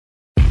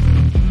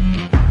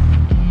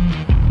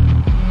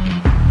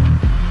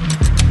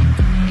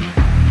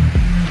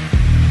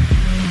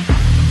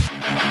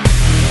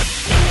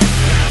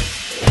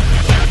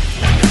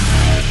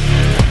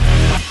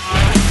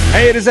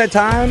Hey, it is that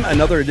time.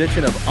 Another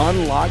edition of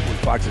Unlocked with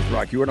Fox's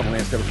Rock Hewitt. I'm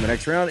Lance Stever from the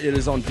next round. It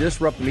is on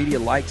Disrupt Media.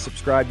 Like,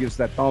 subscribe, give us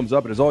that thumbs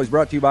up. It is always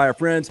brought to you by our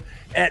friends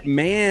at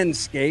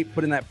Manscaped.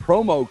 Put in that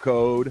promo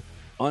code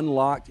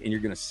Unlocked, and you're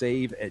going to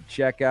save at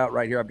checkout.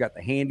 Right here, I've got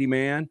the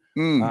Handyman.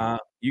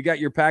 You got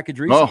your package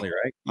recently,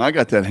 right? I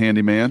got that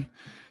Handyman.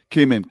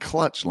 Came in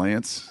clutch,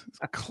 Lance.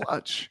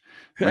 Clutch.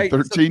 My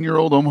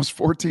 13-year-old, almost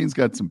 14's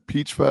got some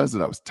peach fuzz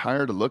that I was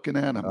tired of looking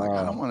at. I'm like,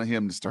 I don't want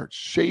him to start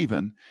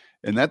shaving.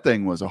 And that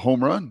thing was a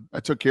home run.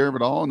 I took care of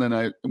it all. And then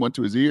I went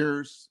to his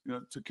ears,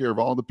 took care of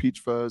all the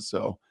peach fuzz.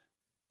 So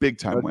big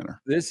time winner.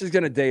 This is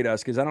going to date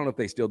us because I don't know if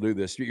they still do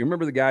this. You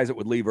remember the guys that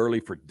would leave early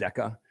for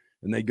DECA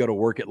and they'd go to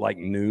work at like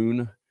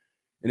noon?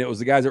 And it was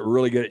the guys that were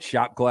really good at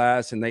shop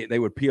class, and they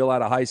would peel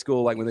out of high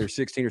school like when they were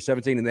 16 or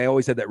 17, and they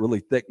always had that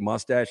really thick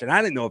mustache. And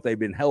I didn't know if they'd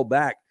been held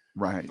back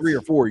 3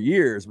 or 4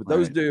 years, but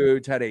those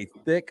dudes had a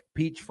thick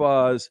peach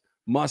fuzz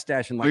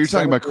mustache. And you're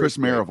talking about Chris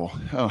Mariville.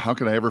 Oh, how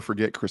could I ever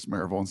forget Chris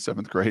Mariville in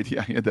 7th grade?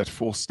 Yeah, he had that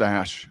full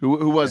stash.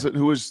 Who was it?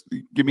 Who was?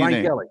 Give me a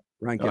name.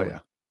 Ryan Kelly.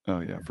 Oh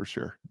yeah, for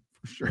sure.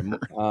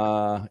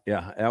 Yeah,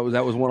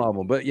 that was one of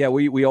them. But yeah,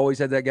 we always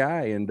had that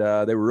guy, and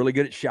they were really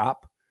good at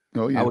shop.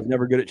 Oh yeah, I was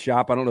never good at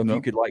shop. I don't know if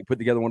you could like put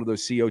together one of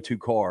those CO2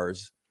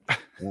 cars.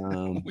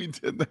 We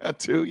did that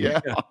too. Yeah.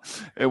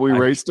 And we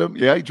raced them.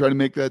 Yeah. You try to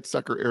make that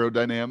sucker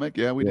aerodynamic.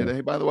 Yeah, we did. Hey,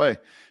 by the way,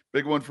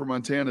 big one for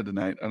Montana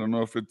tonight. I don't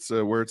know if it's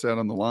where it's at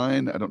on the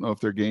line. I don't know if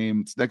their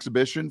game, it's an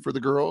exhibition for the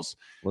girls.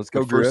 Let's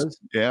go Grizz.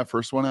 Yeah.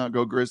 First one out,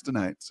 go Grizz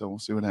tonight. So we'll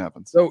see what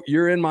happens. So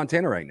you're in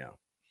Montana right now?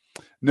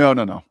 No.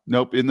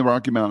 Nope. In the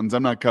Rocky Mountains.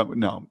 I'm not coming.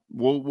 No,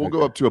 we'll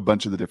go up to a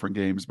bunch of the different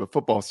games, but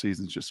football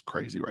season's just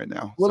crazy right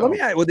now. Well, let me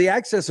add, with the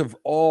access of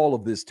all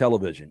of this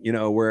television,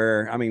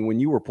 where, I mean, when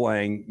you were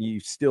playing, you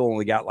still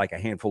only got like a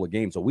handful of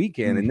games a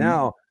weekend. And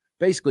now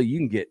basically you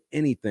can get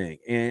anything.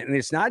 And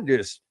it's not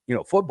just,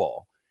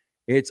 football.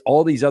 It's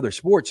all these other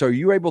sports. So are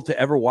you able to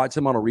ever watch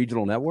them on a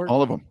regional network?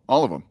 All of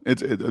them.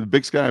 The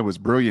Big Sky was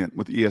brilliant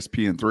with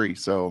ESPN3.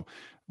 So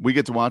we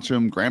get to watch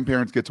them.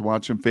 Grandparents get to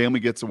watch them. Family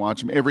gets to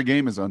watch them. Every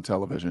game is on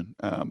television.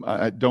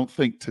 I don't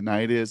think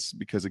tonight is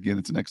because, again,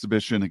 it's an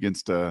exhibition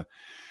against a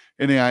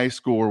NAIA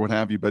school or what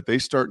have you. But they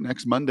start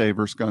next Monday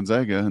versus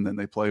Gonzaga, and then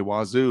they play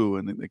Wazoo,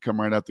 and then they come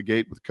right out the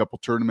gate with a couple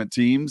tournament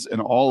teams and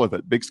all of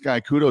it. Big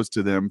Sky, kudos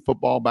to them.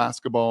 Football,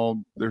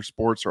 basketball, their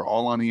sports are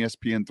all on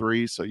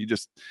ESPN3. So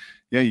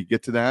you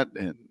get to that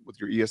and with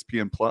your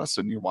ESPN Plus,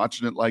 and you're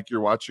watching it like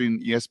you're watching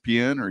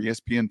ESPN or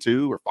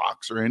ESPN2 or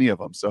Fox or any of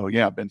them. So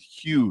yeah, been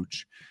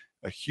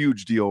a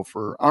huge deal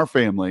for our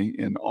family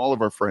and all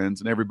of our friends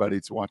and everybody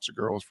to watch the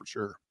girls for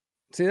sure.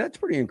 See, that's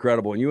pretty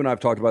incredible. And you and I have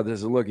talked about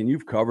this. And look, and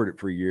you've covered it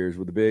for years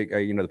with the big,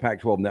 the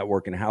Pac-12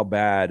 network and how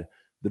bad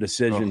the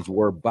decisions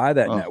were by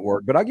that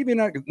network. But I'll give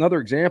you another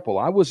example.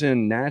 I was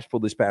in Nashville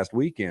this past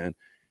weekend,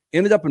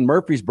 ended up in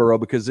Murfreesboro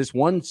because this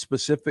one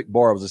specific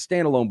bar was a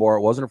standalone bar.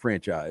 It wasn't a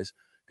franchise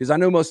because I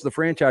know most of the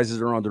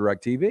franchises are on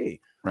DirecTV.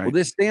 Right. Well,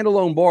 this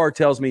standalone bar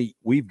tells me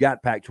we've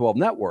got Pac-12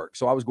 network.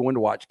 So I was going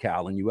to watch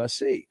Cal and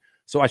USC.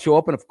 So I show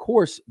up, and of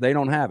course, they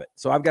don't have it.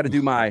 So I've got to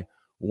do my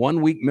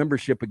 1-week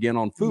membership again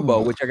on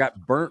Fubo, which I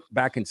got burnt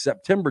back in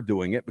September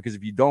doing it because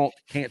if you don't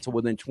cancel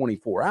within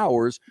 24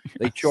 hours,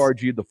 they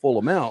charge you the full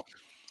amount.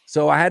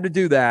 So I had to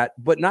do that.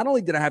 But not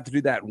only did I have to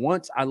do that,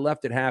 once I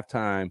left at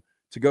halftime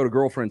to go to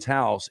girlfriend's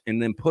house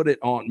and then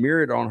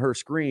mirror it on her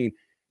screen,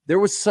 there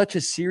was such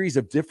a series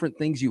of different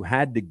things you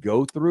had to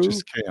go through.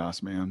 Just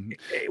chaos, man.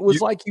 It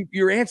was like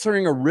you're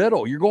answering a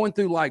riddle. You're going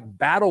through like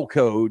battle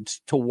codes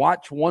to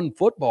watch one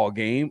football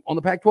game on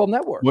the Pac-12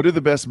 network. What do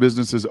the best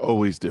businesses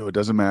always do? It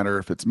doesn't matter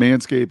if it's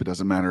Manscaped. It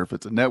doesn't matter if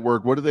it's a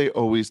network. What do they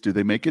always do?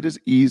 They make it as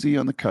easy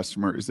on the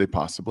customer as they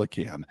possibly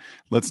can.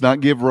 Let's not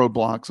give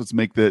roadblocks. Let's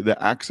make the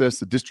access,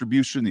 the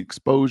distribution, the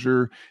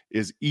exposure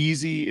as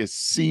easy, as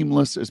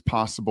seamless as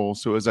possible.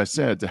 So as I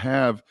said, to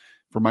have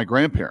for my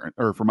grandparent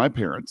or for my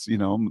parents,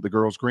 the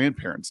girls'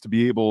 grandparents to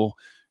be able,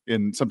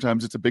 and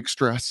sometimes it's a big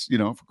stress,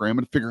 for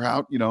grandma to figure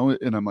out,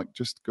 and I'm like,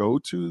 just go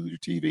to your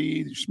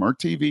TV, your smart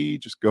TV,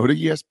 just go to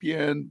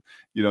ESPN,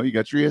 you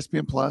got your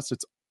ESPN Plus.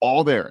 It's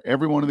all there,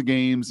 every one of the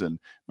games. And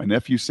my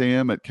nephew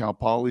Sam at Cal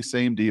Poly,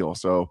 same deal.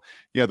 So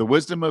yeah, the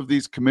wisdom of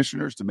these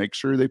commissioners to make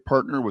sure they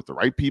partner with the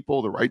right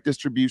people, the right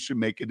distribution,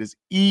 make it as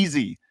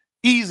easy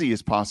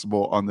as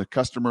possible on the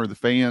customer, the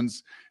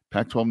fans.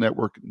 Pac-12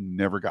 network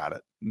never got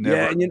it.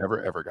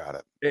 Never, ever got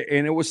it.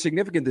 And it was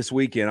significant this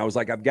weekend. I was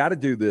like, I've got to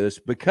do this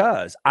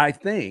because I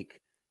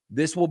think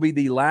this will be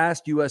the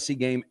last USC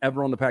game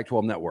ever on the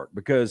Pac-12 network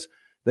because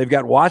they've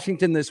got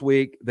Washington this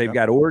week, they've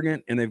got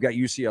Oregon, and they've got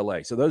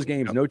UCLA. So those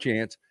games, no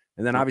chance.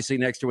 And then obviously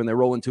next year when they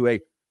roll into a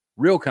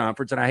real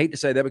conference, and I hate to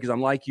say that because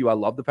I'm like you, I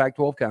love the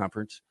Pac-12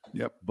 conference.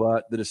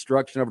 But the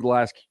destruction over the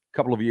last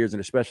couple of years,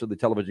 and especially the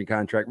television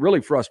contract, really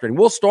frustrating.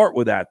 We'll start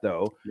with that,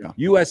 though.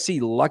 USC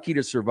lucky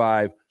to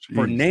survive.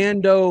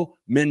 Fernando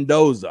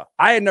Mendoza.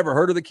 I had never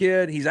heard of the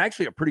kid. He's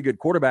actually a pretty good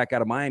quarterback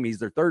out of Miami. He's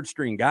their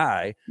third-string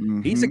guy.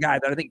 He's a guy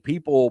that I think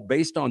people,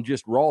 based on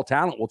just raw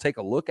talent, will take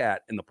a look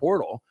at in the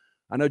portal.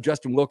 I know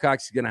Justin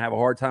Wilcox is going to have a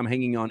hard time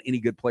hanging on any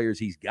good players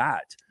he's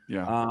got.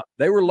 Yeah.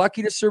 They were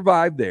lucky to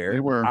survive there. They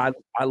were.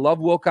 I love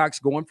Wilcox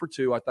going for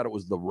 2. I thought it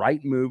was the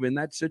right move in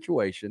that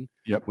situation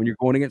Yep. when you're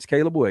going against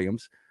Caleb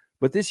Williams.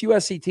 But this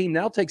USC team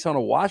now takes on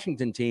a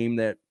Washington team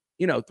that,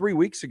 3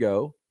 weeks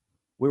ago,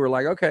 we were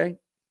like, okay,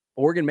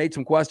 Oregon made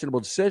some questionable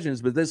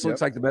decisions, but this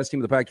looks like the best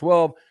team of the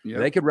Pac-12. Yep.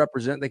 They could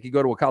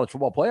go to a college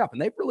football playoff,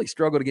 and they've really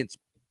struggled against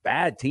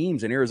bad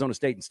teams in Arizona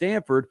State and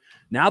Stanford.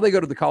 Now they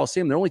go to the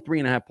Coliseum. They're only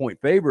 3.5-point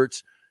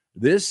favorites.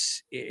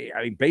 This,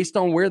 based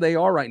on where they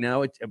are right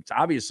now, it's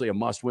obviously a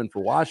must-win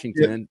for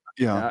Washington.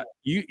 Yeah.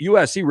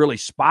 USC really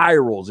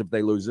spirals if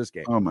they lose this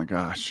game. Oh, my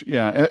gosh.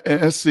 Yeah.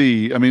 SC,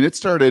 it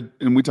started,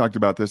 and we talked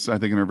about this, I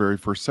think, in our very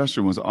first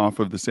session, was off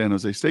of the San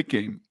Jose State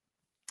game.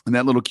 And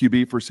that little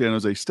QB for San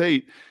Jose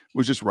State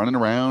was just running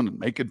around and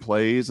making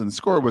plays, and the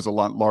score was a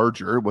lot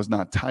larger. It was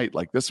not tight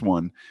like this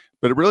one.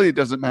 But it really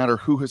doesn't matter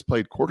who has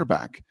played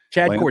quarterback.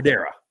 Chad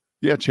Cordera.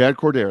 Yeah, Chad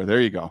Cordera. There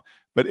you go.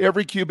 But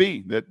every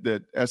QB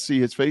that SC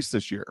has faced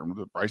this year,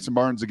 Bryson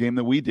Barnes, the game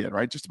that we did,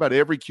 right? Just about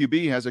every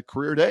QB has a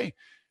career day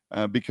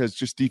because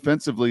just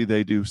defensively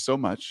they do so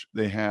much.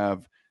 They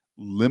have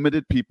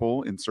limited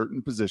people in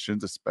certain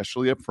positions,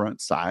 especially up front,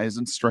 size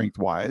and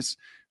strength-wise.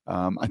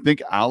 I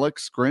think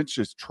Alex Grinch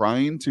is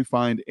trying to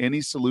find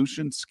any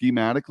solution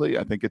schematically.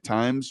 I think at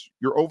times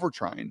you're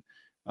over-trying.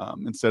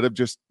 Instead of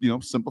just,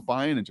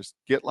 simplifying and just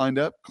get lined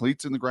up,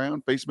 cleats in the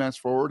ground, face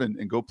mask forward,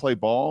 and go play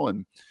ball.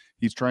 And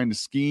he's trying to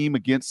scheme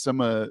against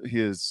some of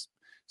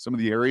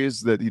the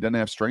areas that he doesn't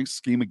have strength,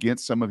 scheme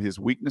against some of his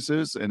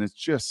weaknesses. And it's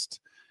just,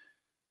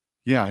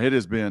 it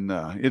has been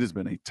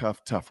a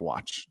tough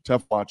watch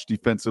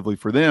defensively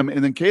for them.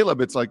 And then Caleb,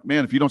 it's like,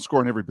 man, if you don't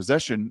score in every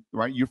possession,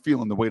 right, you're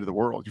feeling the weight of the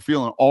world. You're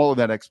feeling all of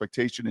that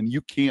expectation, and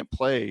you can't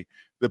play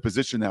the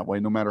position that way,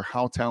 no matter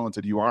how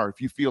talented you are.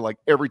 If you feel like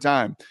every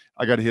time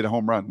I got to hit a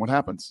home run, what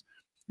happens?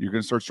 You're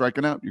going to start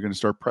striking out. You're going to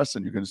start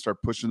pressing. You're going to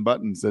start pushing the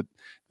buttons that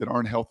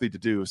aren't healthy to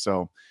do.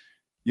 So,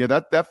 yeah,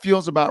 that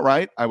feels about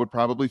right. I would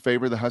probably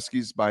favor the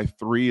Huskies by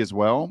 3 as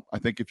well. I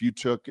think if you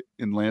took,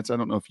 in Lance, I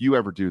don't know if you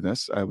ever do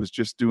this. I was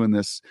just doing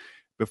this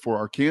before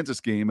our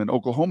Kansas game and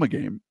Oklahoma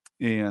game.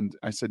 And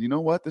I said, you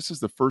know what? This is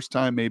the first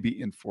time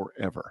maybe in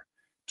forever.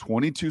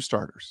 22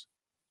 starters.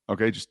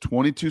 Okay, just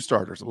 22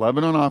 starters,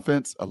 11 on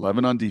offense,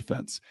 11 on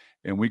defense.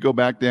 And we go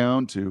back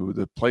down to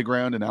the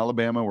playground in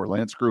Alabama where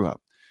Lance grew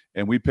up.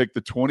 And we pick the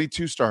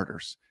 22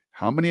 starters.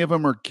 How many of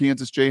them are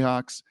Kansas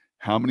Jayhawks?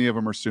 How many of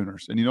them are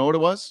Sooners? And you know what it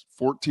was?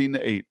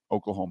 14-8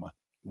 Oklahoma.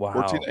 Wow.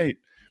 14-8.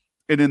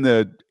 And in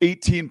the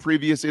 18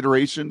 previous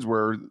iterations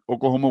where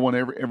Oklahoma won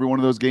every one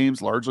of those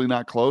games, largely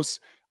not close,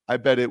 I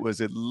bet it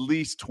was at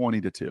least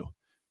 20-2.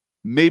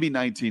 Maybe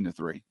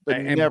 19-3,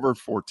 but never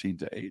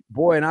 14-8.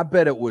 Boy, and I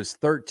bet it was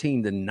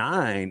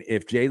 13-9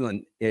 if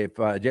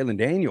Jalen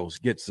Daniels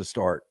gets the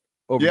start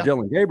over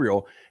Dylan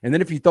Gabriel. And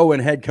then if you throw in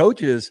head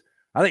coaches,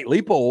 I think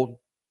Leipold,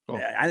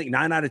 I think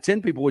 9 out of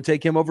 10 people would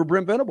take him over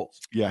Brent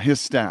Venables. Yeah,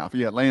 his staff.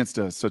 Yeah, Lance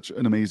does such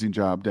an amazing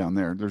job down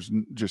there. There's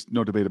just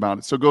no debate about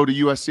it. So go to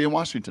USC and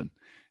Washington.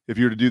 If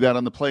you were to do that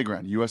on the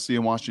playground, USC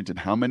and Washington,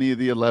 how many of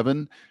the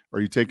 11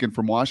 are you taking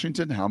from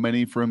Washington? How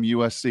many from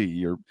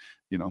USC?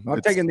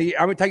 I'm taking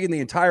the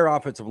entire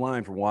offensive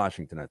line from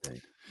Washington, I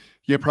think.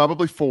 Yeah,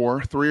 probably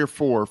 3 or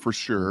 4 for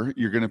sure.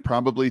 You're going to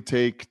probably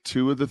take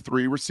 2 of the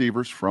 3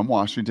 receivers from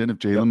Washington. If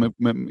Jalen,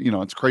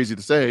 it's crazy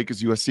to say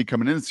because USC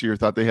coming in this year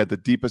thought they had the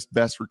deepest,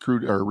 best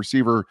recruit or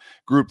receiver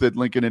group that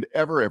Lincoln had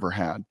ever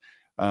had.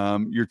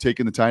 You're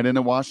taking the tight end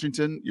of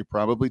Washington. You're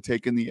probably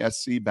taking the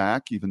SC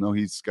back, even though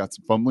he's got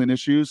some fumbling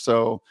issues.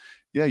 So,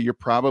 yeah, you're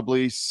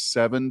probably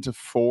 7-4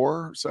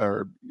 or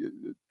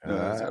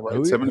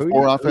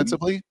 7-4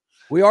 offensively.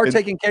 We are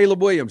taking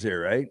Caleb Williams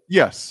here, right?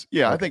 Yes.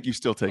 Yeah, I think you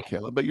still take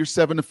Caleb, but you're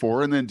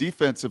 7-4. And then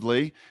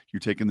defensively,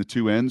 you're taking the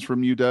 2 ends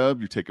from UW.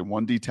 You're taking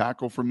 1 D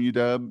tackle from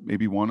UW,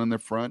 maybe 1 on the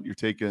front. You're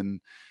taking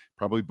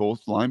probably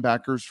both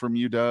linebackers from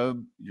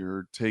UW.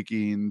 You're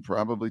taking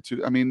probably 2.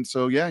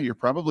 You're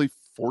probably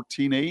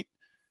 14-8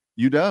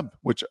 UW,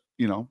 which,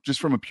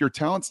 just from a pure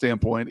talent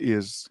standpoint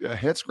is a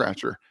head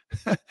scratcher.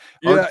 Hard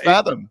to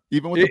fathom,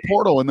 even with the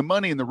portal and the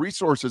money and the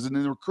resources and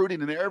the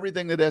recruiting and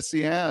everything that SC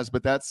has.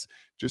 But that's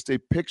just a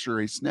picture,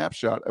 a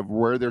snapshot of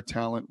where their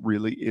talent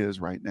really is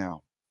right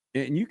now.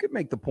 And you could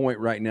make the point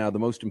right now, the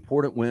most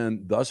important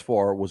win thus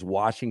far was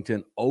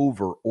Washington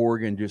over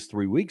Oregon just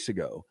 3 weeks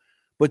ago.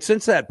 But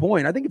since that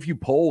point, I think if you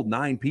polled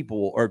 9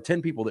 people or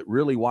 10 people that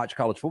really watch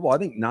college football, I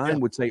think 9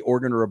 would say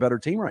Oregon are a better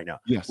team right now.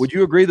 Yes. Would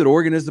you agree that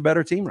Oregon is the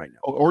better team right now?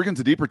 Oregon's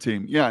a deeper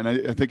team. Yeah. And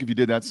I think if you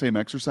did that same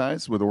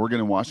exercise with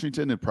Oregon and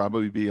Washington, it'd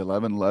probably be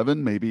 11-11,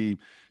 maybe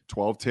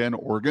 12-10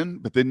 Oregon.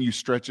 But then you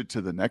stretch it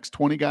to the next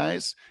 20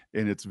 guys,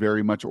 and it's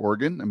very much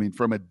Oregon. I mean,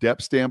 from a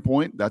depth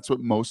standpoint, that's what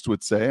most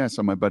would say. I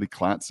saw my buddy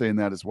Klatt saying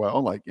that as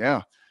well. Like,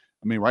 yeah.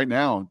 I mean, right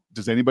now,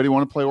 does anybody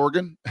want to play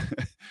Oregon?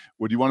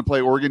 Would you want to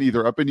play Oregon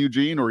either up in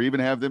Eugene or even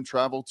have them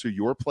travel to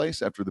your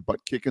place after the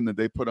butt kicking that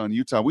they put on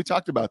Utah? We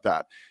talked about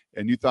that,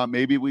 and you thought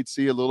maybe we'd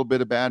see a little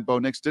bit of bad Bo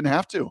Nix. Didn't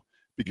have to.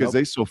 because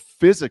they so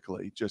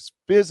physically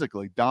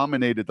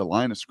dominated the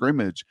line of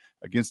scrimmage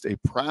against a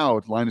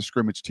proud line of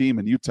scrimmage team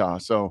in Utah.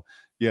 So,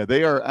 yeah,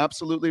 they are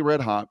absolutely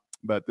red hot,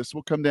 but this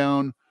will come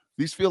down.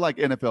 These feel like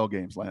NFL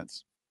games,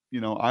 Lance.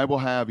 I will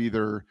have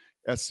either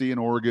SC and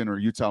Oregon or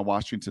Utah,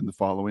 Washington the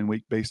following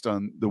week based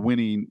on the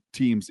winning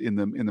teams in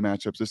the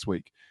matchups this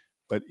week.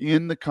 But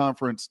in the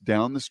conference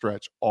down the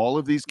stretch, all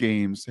of these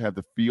games have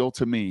the feel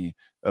to me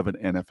of an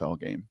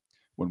NFL game.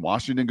 When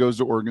Washington goes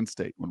to Oregon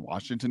State, when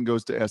Washington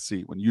goes to SC,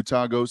 when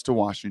Utah goes to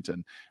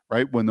Washington,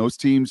 right? When those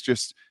teams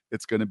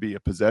it's going to be a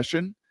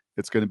possession.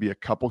 It's going to be a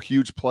couple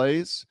huge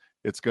plays.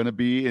 It's going to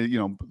be,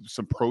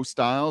 some pro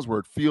styles where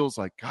it feels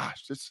like,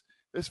 gosh,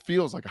 this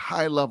feels like a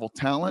high-level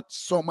talent,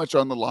 so much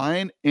on the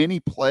line. Any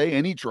play,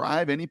 any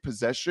drive, any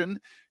possession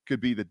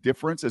could be the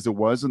difference, as it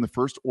was in the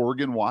first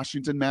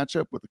Oregon-Washington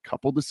matchup with a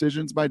couple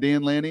decisions by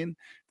Dan Lanning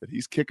that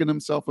he's kicking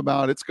himself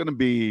about. It's going to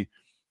be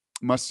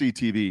must-see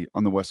TV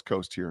on the West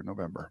Coast here in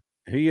November.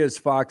 He is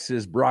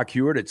Fox's Brock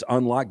Hewitt. It's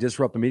Unlocked.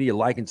 Disrupt the Media.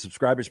 Like and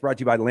subscribe. It's brought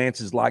to you by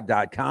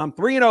lanceslock.com.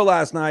 3-0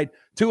 last night,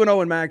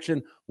 2-0 in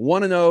action,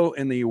 1-0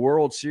 in the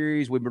World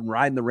Series. We've been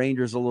riding the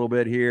Rangers a little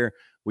bit here.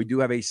 We do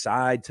have a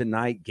side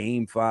tonight,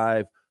 Game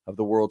 5 of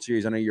the World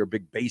Series. I know you're a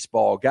big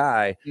baseball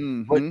guy,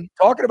 but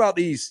talking about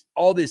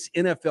all this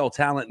NFL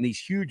talent and these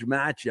huge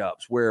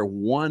matchups where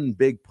one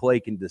big play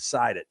can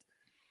decide it.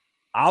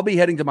 I'll be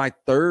heading to my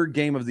third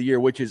game of the year,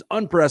 which is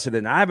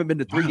unprecedented. I haven't been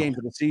to 3 games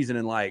of the season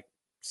in like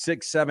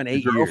 6, 7, 8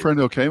 years. Your girlfriend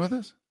okay with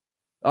this?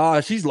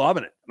 She's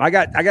loving it. I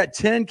got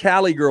 10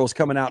 Cali girls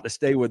coming out to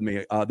stay with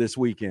me this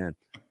weekend.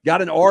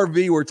 Got an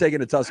RV. We're taking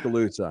to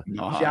Tuscaloosa.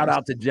 Nice. Shout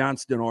out to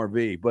Johnston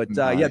RV. But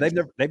nice. Yeah,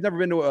 they've never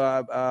been to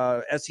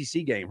a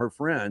SEC game. Her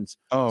friends.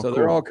 So cool.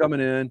 They're all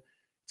coming in.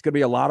 It's going to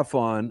be a lot of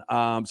fun.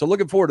 So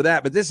looking forward to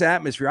that. But this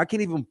atmosphere, I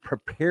can't even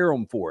prepare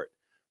them for it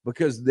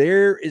because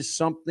there is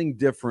something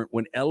different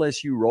when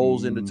LSU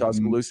rolls into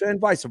Tuscaloosa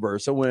and vice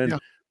versa. When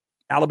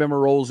Alabama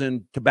rolls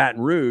into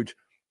Baton Rouge,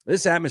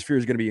 this atmosphere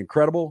is going to be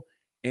incredible.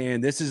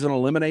 And this is an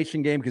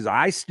elimination game because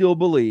I still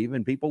believe,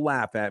 and people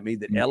laugh at me,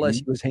 that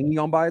LSU is hanging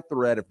on by a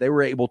thread. If they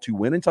were able to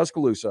win in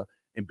Tuscaloosa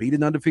and beat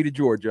an undefeated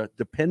Georgia,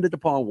 dependent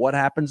upon what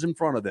happens in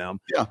front of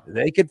them,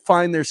 they could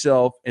find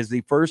themselves as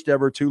the first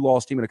ever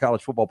 2-loss team in a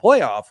college football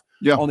playoff.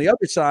 On the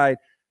other side,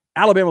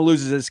 Alabama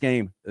loses this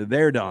game,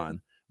 they're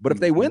done. But if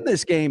they win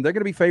this game, they're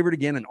going to be favored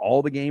again in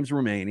all the games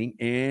remaining,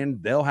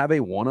 and they'll have a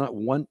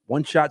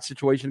one-shot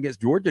situation against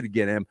Georgia to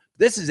get in.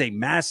 This is a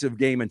massive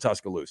game in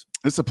Tuscaloosa.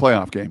 It's a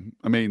playoff game.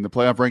 I mean, the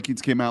playoff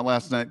rankings came out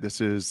last night. This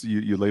is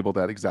you labeled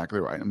that exactly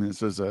right. I mean,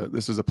 this is a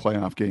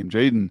playoff game.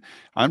 Jaden,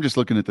 I'm just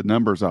looking at the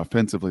numbers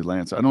offensively,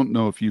 Lance. I don't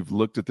know if you've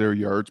looked at their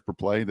yards per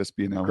play. This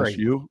being LSU.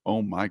 Great.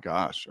 Oh my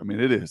gosh! I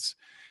mean, it is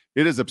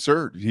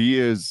absurd. He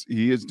is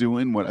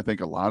doing what I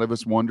think a lot of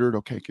us wondered.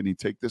 Okay, can he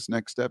take this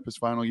next step his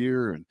final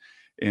year?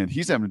 And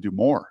he's having to do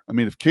more. I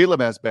mean, if Caleb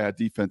has bad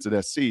defense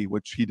at SC,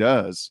 which he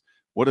does,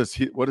 what does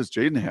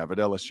Jaden have at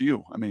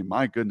LSU? I mean,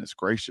 my goodness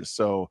gracious.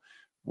 So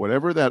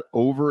whatever that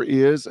over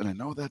is, and I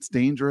know that's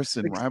dangerous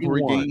in 61.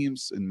 Rivalry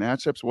games and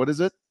matchups. What is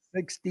it?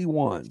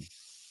 61.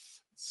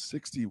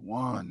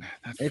 61.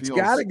 It's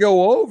got to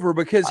go over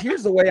because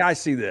here's the way I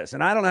see this.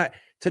 And I don't know.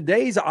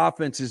 Today's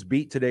offenses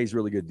beat today's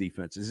really good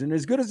defenses. And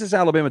as good as this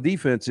Alabama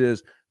defense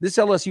is, this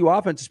LSU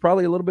offense is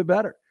probably a little bit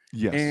better.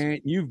 Yes. And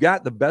you've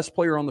got the best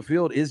player on the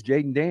field is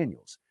Jaden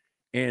Daniels.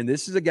 And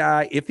this is a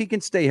guy, if he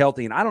can stay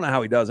healthy, and I don't know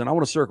how he does, and I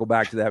want to circle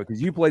back to that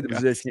because you played the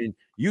position,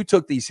 you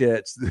took these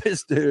hits.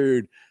 This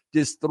dude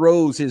just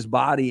throws his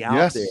body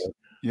out there.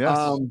 Yes.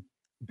 And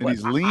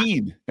he's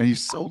lean, and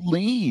he's so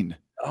lean.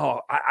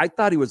 Oh, I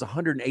thought he was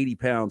 180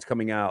 pounds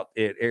coming out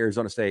at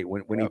Arizona State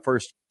when he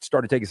first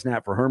started taking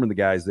snap for Herman, the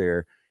guys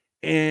there.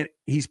 And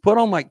he's put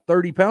on like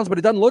 30 pounds, but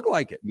it doesn't look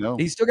like it. No.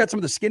 He's still got some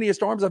of the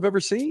skinniest arms I've ever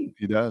seen.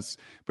 He does.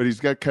 But he's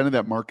got kind of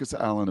that Marcus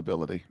Allen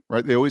ability,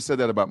 right? They always said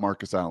that about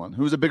Marcus Allen,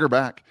 who's a bigger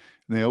back.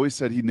 And they always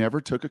said he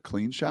never took a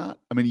clean shot.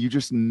 I mean, you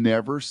just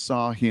never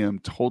saw him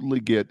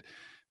totally get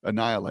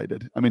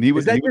annihilated. I mean,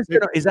 is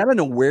that an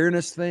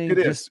awareness thing? It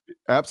is.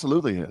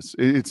 Absolutely is.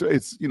 It's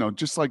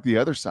just like the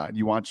other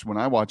side. When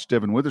I watch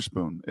Devin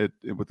Witherspoon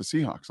with the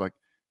Seahawks, like,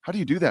 how do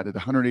you do that at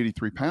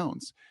 183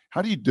 pounds?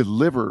 How do you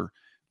deliver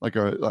like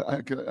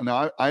an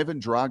Ivan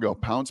Drago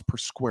pounds per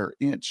square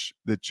inch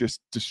that just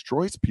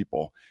destroys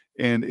people?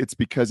 And it's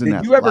because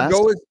Did you ever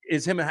go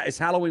as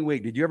Halloween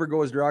week? Did you ever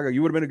go as Drago?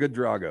 You would have been a good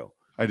Drago.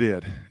 I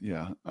did.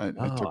 Yeah. I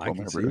took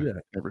home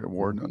every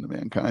award known to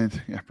mankind.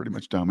 Yeah. Pretty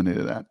much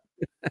dominated that.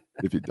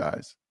 If he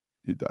dies,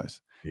 he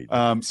dies.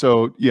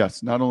 So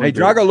yes, not only. Hey,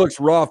 Drago looks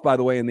rough, by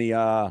the way, in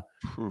the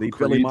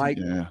Philly Mike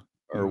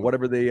or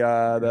whatever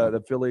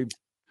the Philly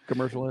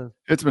commercial is.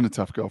 It's been a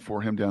tough go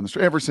for him down the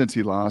street ever since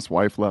he lost.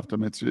 Wife left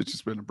him. It's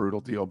just been a brutal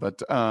deal,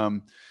 but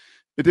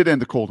it did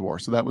end the Cold War,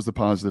 so that was the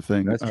positive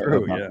thing. That's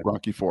true.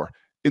 Rocky IV.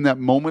 in that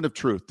moment of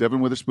truth, Devin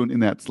Witherspoon, in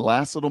that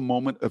last little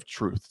moment of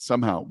truth,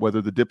 somehow,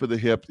 whether the dip of the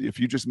hip, if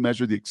you just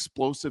measure the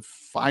explosive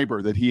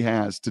fiber that he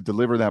has to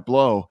deliver that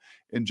blow,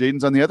 and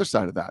Jaden's on the other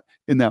side of that,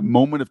 in that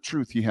moment of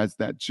truth, he has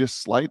that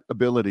just slight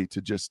ability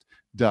to just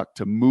duck,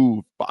 to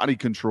move, body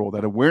control,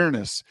 that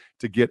awareness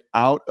to get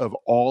out of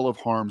all of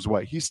harm's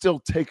way. He still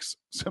takes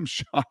some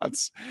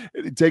shots.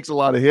 It takes a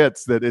lot of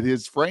hits that at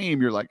his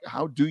frame, you're like,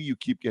 how do you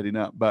keep getting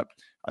up? But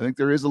I think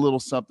there is a little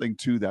something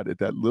to that, at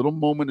that little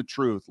moment of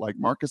truth, like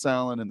Marcus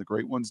Allen and the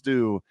great ones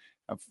do,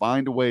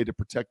 find a way to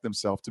protect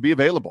themselves, to be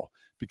available,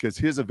 because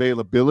his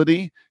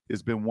availability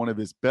has been one of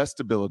his best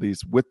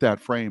abilities with that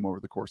frame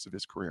over the course of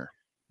his career.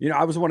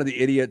 I was one of the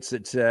idiots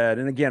that said,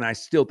 and again, I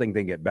still think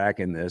they can get back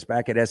in this.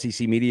 Back at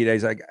SEC Media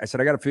Days, I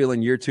said, I got a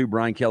feeling year 2,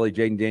 Brian Kelly,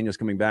 Jaden Daniels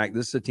coming back,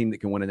 this is a team that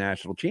can win a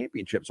national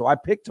championship. So I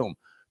picked them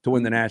to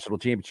win the national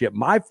championship.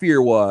 My fear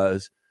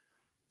was,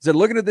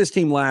 looking at this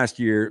team last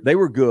year, they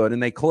were good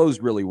and they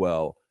closed really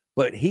well,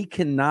 but he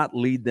cannot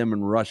lead them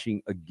in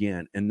rushing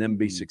again and then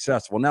be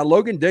successful. Now,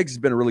 Logan Diggs has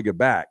been a really good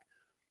back,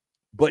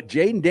 but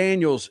Jaden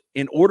Daniels,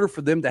 in order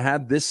for them to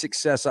have this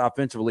success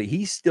offensively,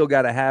 he's still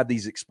got to have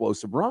these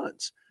explosive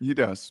runs. He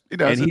does.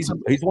 And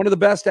he's one of the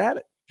best at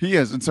it. He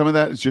is, and some of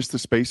that is just the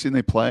spacing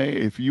they play.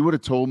 If you would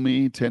have told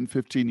me 10,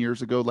 15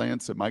 years ago,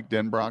 Lance, that Mike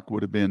Denbrock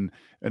would have been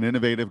an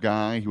innovative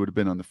guy, he would have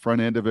been on the front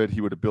end of it,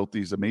 he would have built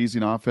these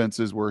amazing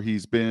offenses where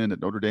he's been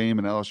at Notre Dame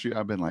and LSU,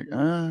 I've been like,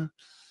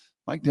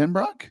 Mike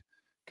Denbrock?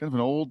 Kind of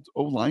an old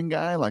O-line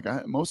guy?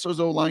 Most of those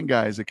O-line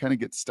guys, they kind of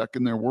get stuck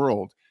in their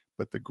world.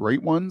 But the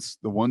great ones,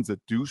 the ones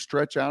that do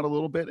stretch out a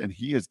little bit, and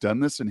he has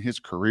done this in his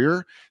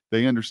career,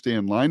 they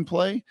understand line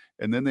play,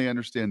 and then they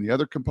understand the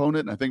other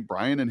component. And I think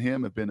Brian and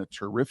him have been a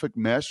terrific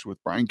mesh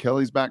with Brian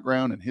Kelly's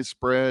background and his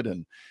spread.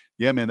 And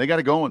yeah, man, they got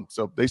it going.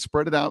 So they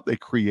spread it out. They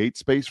create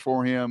space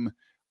for him.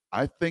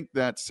 I think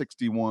that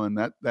 61,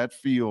 that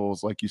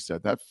feels, like you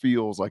said, that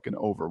feels like an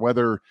over.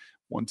 Whether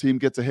one team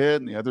gets ahead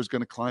and the other's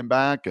going to climb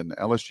back, and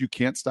LSU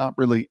can't stop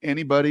really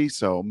anybody.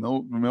 So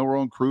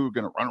Milroe and crew are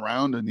going to run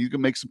around, and he's going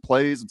to make some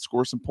plays and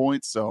score some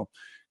points. So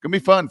going to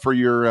be fun for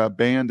your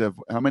band of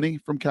how many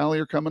from Cali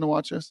are coming to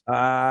watch us?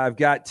 I've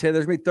got 10.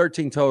 There's going to be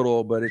 13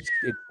 total, but it's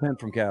 10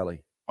 from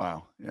Cali.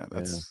 Wow. Yeah,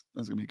 that's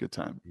going to be a good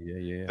time.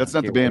 Yeah. That's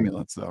not the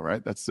Bambulance, though,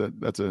 right? That's an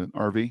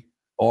RV?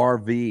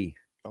 RV.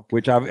 Okay.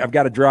 Which I've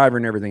got a driver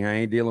and everything. I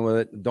ain't dealing with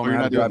it. Don't know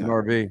how to drive an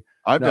RV.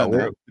 I've done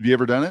that. Have you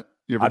ever done it?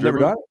 I've never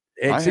done it.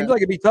 It seems like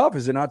it'd be tough.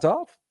 Is it not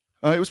tough?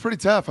 It was pretty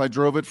tough. I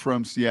drove it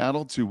from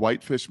Seattle to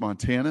Whitefish,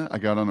 Montana. I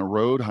got on a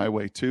road,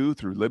 Highway 2,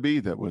 through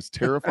Libby that was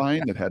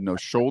terrifying, that had no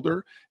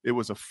shoulder. It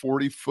was a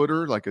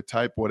 40-footer, like a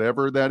type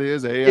whatever that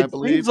is, I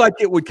believe. It seems like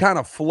it would kind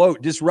of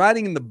float, just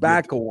riding in the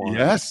back of one.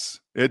 Yes,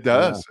 it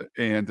does.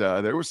 Yeah. And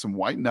there was some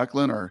white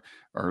knuckling. Our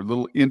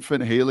little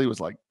infant Haley was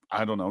like,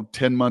 I don't know,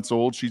 10 months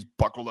old. She's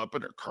buckled up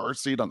in her car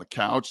seat on the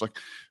couch, like,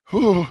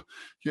 oh,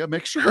 yeah,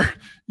 make sure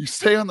you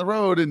stay on the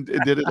road, and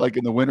did it like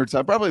in the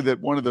wintertime. Probably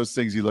one of those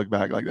things you look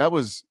back, like, that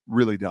was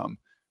really dumb.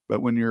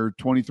 But when you're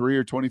 23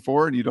 or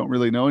 24 and you don't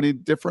really know any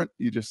different,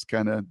 you just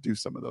kind of do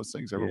some of those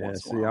things every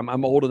once in a while.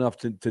 I'm old enough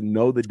to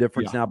know the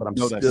difference now, but I'm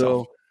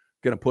still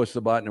going to push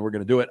the button and we're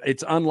going to do it.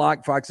 It's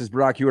Unlocked. Fox's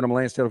Brock Hewitt. I'm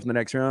Lance Taylor from the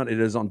next round. It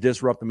is on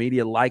Disrupt the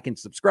Media. Like and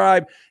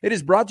subscribe. It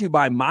is brought to you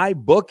by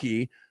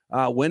MyBookie.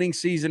 Winning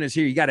season is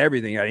here. You got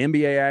everything. You got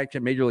NBA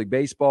action, Major League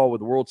Baseball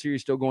with the World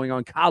Series still going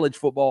on, college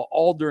football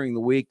all during the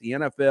week, the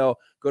NFL.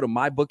 Go to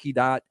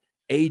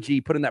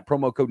mybookie.ag, put in that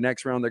promo code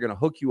next round. They're going to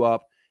hook you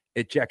up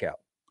at checkout.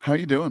 How are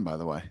you doing, by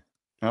the way?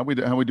 How we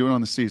doing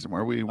on the season?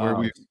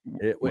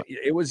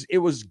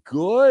 It was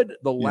good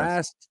the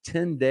last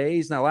 10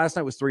 days. Now, last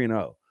night was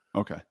 3-0.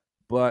 Okay.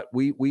 But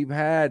we've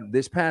had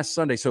this past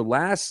Sunday. So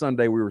last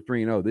Sunday we were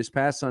 3-0. This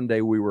past Sunday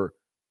we were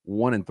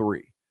 1-3.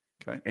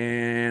 Okay.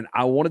 And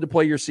I wanted to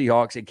play your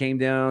Seahawks. It came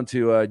down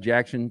to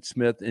Jackson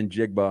Smith and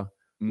Jigba,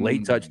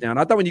 late touchdown.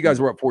 I thought when you guys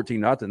were up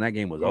 14-0, that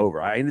game was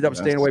over. I ended up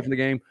staying away from the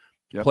game.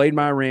 Yep. Played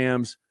my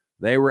Rams.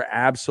 They were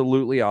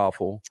absolutely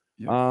awful.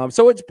 Yep.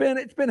 So it's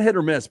been hit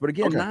or miss. But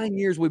again, 9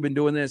 years we've been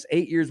doing this.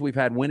 8 years we've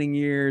had winning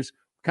years.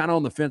 Kind of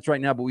on the fence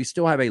right now, but we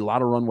still have a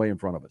lot of runway in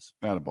front of us.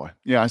 Attaboy.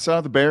 Yeah, I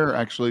saw the Bear,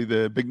 actually,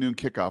 the Big Noon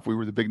Kickoff. We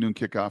were the Big Noon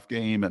Kickoff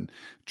game, and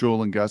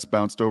Joel and Gus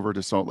bounced over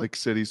to Salt Lake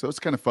City. So it's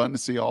kind of fun to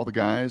see all the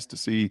guys, to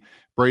see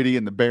Brady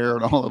and the Bear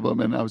and all of them.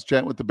 And I was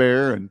chatting with the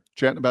Bear and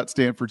chatting about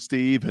Stanford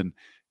Steve. And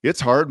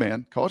it's hard,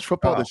 man. College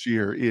football this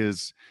year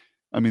is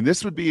 –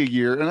 this would be a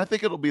year, and I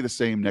think it'll be the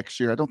same next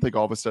year. I don't think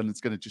all of a sudden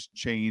it's going to just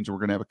change. We're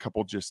going to have a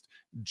couple just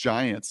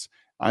giants.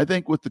 I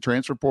think with the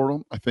transfer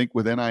portal, I think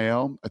with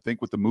NIL, I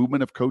think with the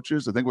movement of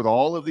coaches, I think with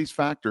all of these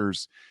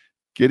factors,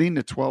 getting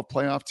to 12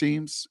 playoff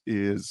teams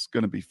is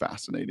going to be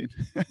fascinating.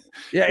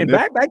 Yeah, and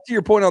back to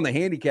your point on the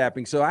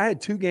handicapping. So I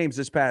had 2 games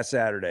this past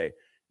Saturday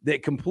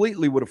that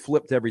completely would have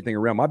flipped everything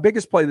around. My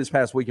biggest play this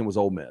past weekend was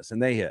Ole Miss,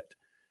 and they hit.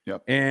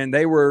 Yep. And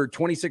they were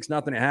 26-0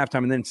 at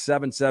halftime, and then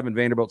 7-7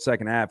 Vanderbilt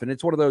second half. And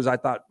it's one of those, I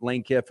thought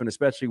Lane Kiffin,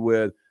 especially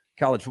with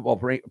college football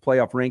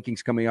playoff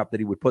rankings coming up, that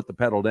he would put the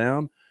pedal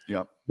down.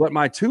 Yep. But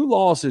my 2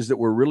 losses that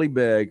were really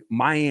big,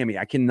 Miami,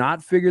 I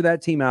cannot figure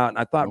that team out. And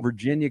I thought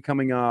Virginia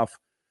coming off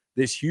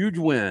this huge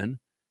win.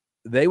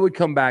 They would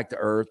come back to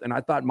earth, and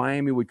I thought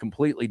Miami would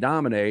completely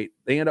dominate.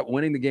 They end up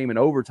winning the game in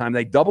overtime.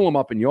 They double them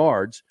up in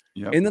yards.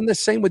 Yep. And then the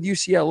same with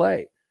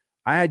UCLA.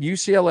 I had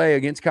UCLA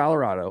against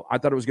Colorado. I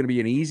thought it was going to be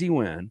an easy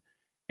win.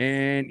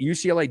 And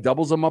UCLA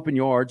doubles them up in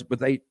yards, but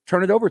they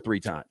turn it over 3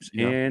 times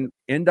and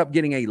end up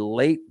getting a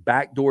late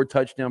backdoor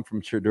touchdown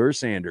from Shedeur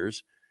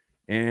Sanders.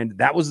 And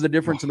that was the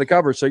difference in the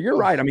cover. So you're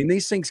right. I mean,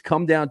 these things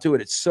come down to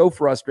it. It's so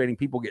frustrating.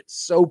 People get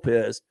so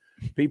pissed.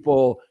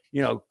 People,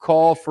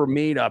 call for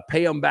me to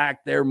pay them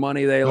back their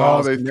money they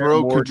lost. They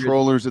throw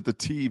controllers at the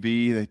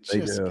TV. They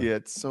just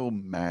get so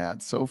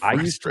mad, so frustrated.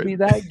 I used to be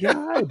that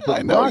guy. But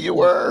I know you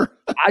were.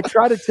 I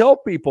try to tell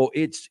people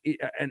it's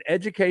an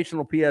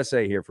educational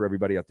PSA here for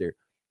everybody out there.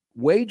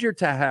 Wager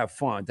to have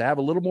fun, to have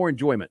a little more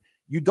enjoyment.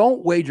 You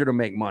don't wager to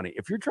make money.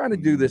 If you're trying to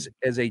do this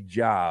as a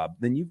job,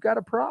 then you've got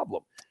a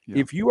problem. Yeah.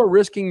 If you are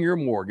risking your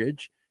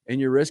mortgage and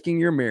you're risking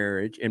your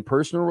marriage and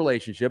personal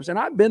relationships, and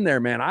I've been there,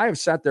 man. I have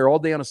sat there all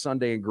day on a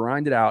Sunday and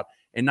grinded out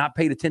and not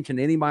paid attention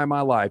to anybody in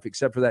my life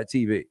except for that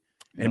TV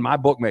and my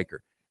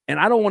bookmaker. And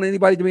I don't want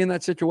anybody to be in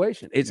that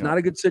situation. It's not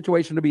a good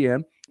situation to be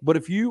in. But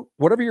if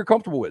whatever you're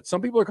comfortable with,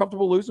 some people are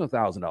comfortable losing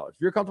 $1,000. If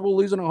you're comfortable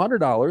losing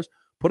 $100,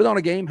 put it on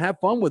a game, have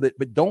fun with it,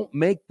 but don't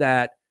make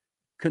that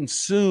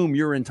consume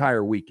your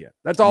entire weekend.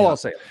 That's all I'll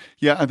say.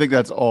 Yeah, I think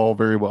that's all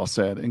very well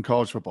said. And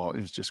college football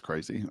is just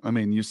crazy. I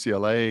mean,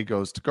 UCLA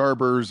goes to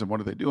Garbers, and what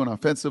are they doing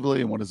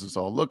offensively, and what does this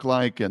all look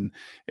like? And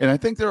I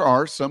think there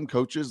are some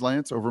coaches,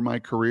 Lance, over my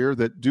career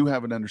that do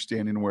have an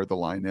understanding of where the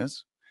line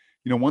is.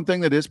 One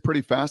thing that is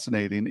pretty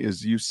fascinating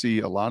is you see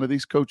a lot of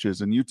these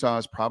coaches, and Utah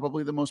is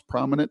probably the most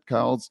prominent.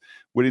 Kyle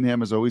Whittingham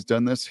has always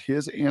done this.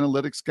 His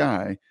analytics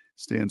guy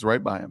stands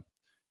right by him,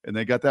 and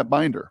they got that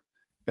binder.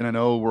 And I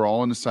know we're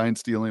all into sign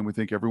stealing. We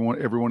think every one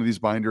of these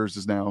binders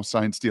is now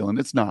sign stealing.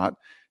 It's not.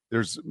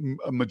 There's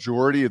a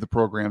majority of the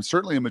programs,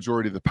 certainly a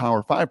majority of the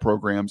Power 5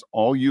 programs,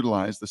 all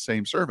utilize the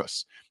same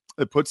service.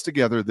 It puts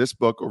together this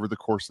book over the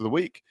course of the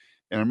week.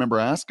 And I remember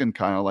asking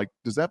Kyle,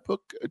 does that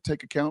book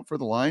take account for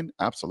the line?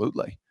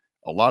 Absolutely.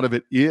 A lot of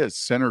it is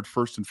centered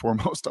first and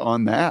foremost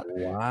on that.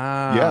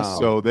 Wow. Yes.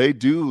 So they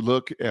do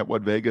look at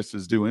what Vegas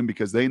is doing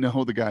because they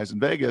know the guys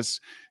in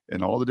Vegas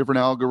and all the different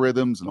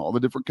algorithms and all the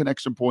different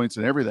connection points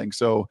and everything.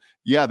 So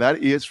yeah,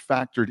 that is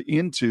factored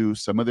into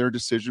some of their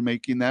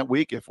decision-making that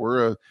week. If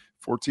we're a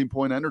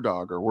 14-point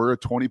underdog or we're a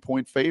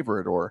 20-point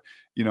favorite or,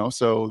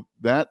 so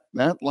that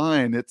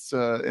line, it's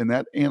and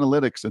that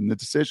analytics and the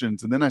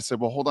decisions. And then I said,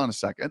 well, hold on a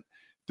second.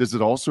 Does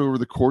it also over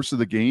the course of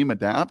the game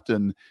adapt?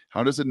 And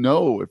how does it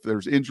know if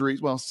there's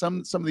injuries? Well,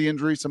 some of the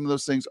injuries, some of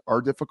those things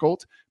are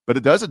difficult, but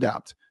it does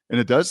adapt and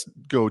it does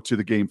go to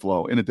the game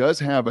flow and it does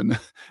have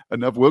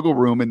enough wiggle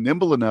room and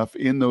nimble enough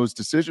in those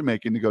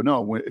decision-making to go,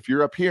 no, if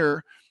you're up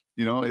here,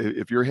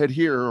 if you're ahead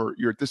here or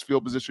you're at this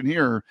field position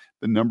here,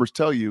 the numbers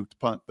tell you to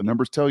punt. The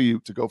numbers tell you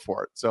to go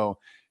for it. So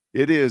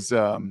it is,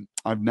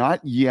 I've not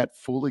yet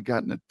fully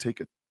gotten to take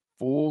a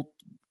full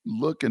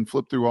look and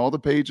flip through all the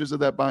pages of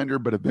that binder,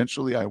 but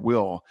eventually I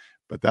will.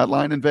 But that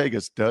line in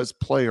Vegas does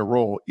play a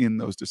role in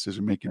those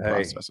decision-making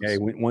processes. Hey,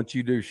 once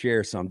you do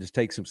share some, just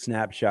take some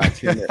snapshots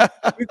here.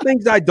 Two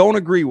things I don't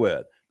agree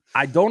with.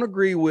 I don't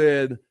agree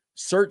with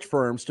search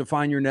firms to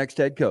find your next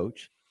head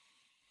coach.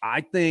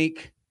 I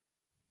think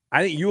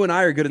you and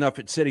I are good enough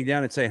at sitting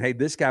down and saying, hey,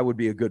 this guy would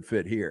be a good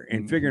fit here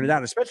and figuring it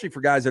out, especially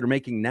for guys that are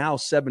making now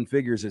 7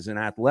 figures as an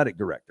athletic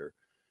director.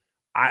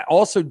 I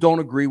also don't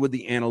agree with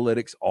the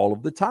analytics all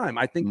of the time.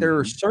 I think there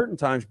are certain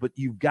times, but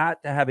you've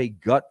got to have a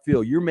gut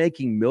feel. You're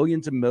making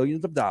millions and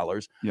millions of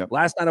dollars. Yep.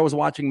 Last night I was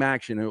watching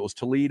action, and it was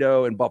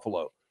Toledo and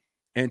Buffalo.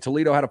 And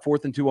Toledo had a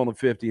 4th and 2 on the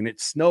 50, and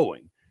it's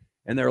snowing.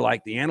 And they're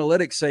like, the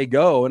analytics say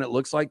go, and it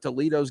looks like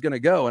Toledo's going to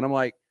go. And I'm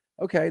like,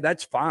 okay,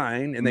 that's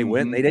fine. And they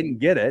went. They didn't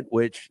get it,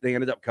 which they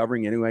ended up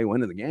covering anyway,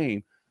 winning the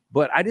game.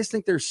 But I just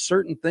think there's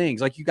certain things.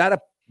 Like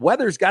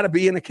weather's got to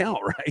be an account,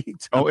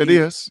 right? It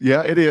is.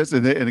 Yeah, it is.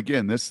 And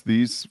again,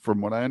 these,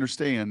 from what I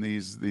understand,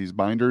 these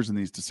binders and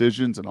these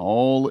decisions and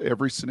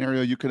every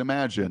scenario you can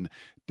imagine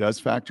does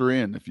factor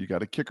in. If you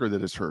got a kicker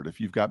that is hurt, if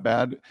you've got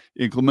bad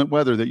inclement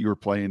weather that you're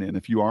playing in,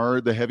 if you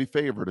are the heavy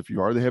favorite, if you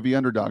are the heavy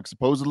underdog,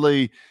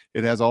 supposedly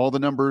it has all the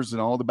numbers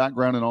and all the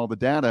background and all the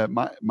data.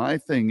 My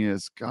thing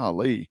is,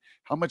 golly,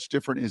 how much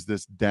different is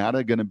this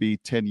data going to be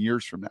 10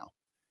 years from now?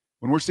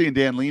 When we're seeing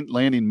Dan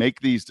Lanning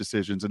make these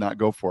decisions and not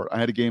go for it. I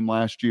had a game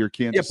last year,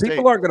 Kansas State.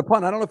 People aren't going to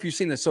punt. I don't know if you've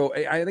seen this. So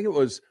I think it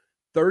was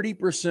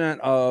 30%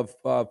 of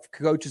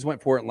coaches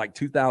went for it in like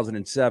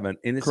 2007,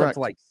 and it's up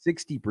to like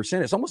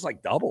 60%. It's almost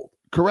like doubled.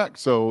 Correct.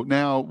 So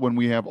now when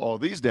we have all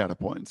these data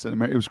points,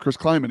 and it was Chris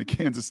Kleiman at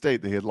Kansas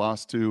State. They had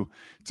lost to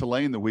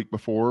Tulane the week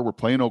before. We're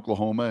playing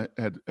Oklahoma,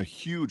 had a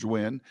huge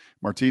win.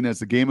 Martinez,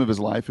 the game of his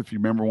life, if you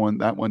remember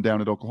that one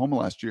down at Oklahoma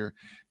last year.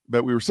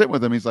 But we were sitting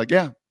with him. He's like,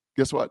 yeah,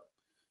 guess what?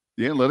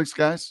 The analytics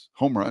guys,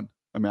 home run.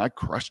 I mean, I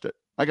crushed it.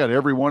 I got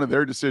every one of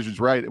their decisions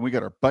right, and we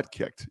got our butt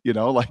kicked,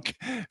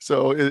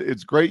 so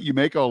it's great you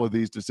make all of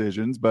these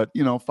decisions, but,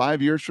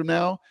 5 years from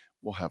now,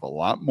 we'll have a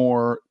lot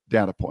more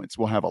data points.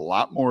 We'll have a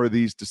lot more of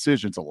these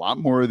decisions, a lot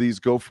more of these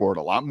go for it,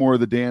 a lot more of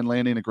the Dan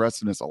Lanning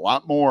aggressiveness, a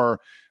lot more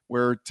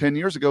where 10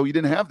 years ago you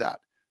didn't have that.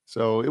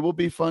 So it will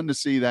be fun to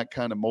see that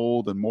kind of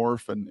mold and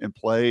morph and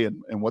play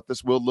and what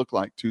this will look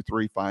like 2,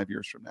 3, 5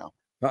 years from now.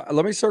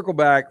 Let me circle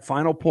back.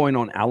 Final point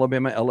on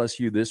Alabama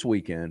LSU this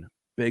weekend.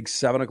 Big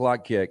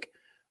 7:00 kick.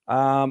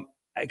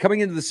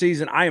 Coming into the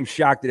season, I am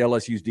shocked that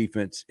LSU's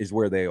defense is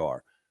where they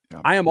are.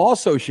 Yeah. I am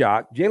also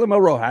shocked. Jalen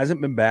Milroe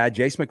hasn't been bad.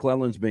 Jace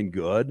McClellan's been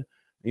good.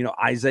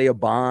 Isaiah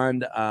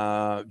Bond,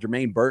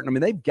 Jermaine Burton. I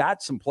mean, they've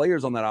got some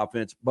players on that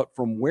offense, but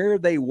from where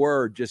they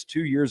were just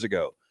 2 years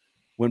ago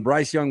when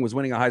Bryce Young was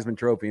winning a Heisman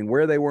Trophy and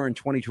where they were in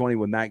 2020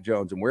 with Mac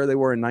Jones and where they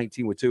were in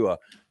 19 with Tua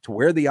to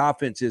where the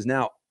offense is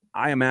now,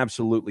 I am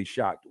absolutely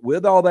shocked.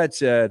 With all that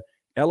said,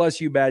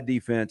 LSU bad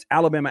defense,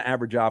 Alabama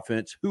average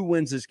offense. Who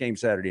wins this game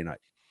Saturday night?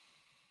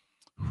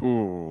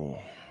 Ooh,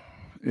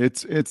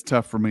 it's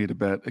tough for me to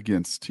bet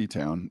against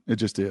T-Town. It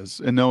just is.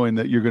 And knowing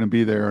that you're going to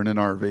be there in an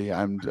RV,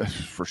 I'm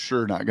for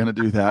sure not going to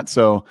do that.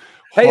 So,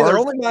 hey, they're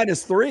only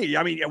 -3.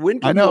 I mean, when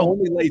can you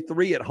only lay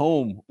 3 at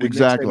home?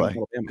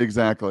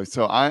 Exactly.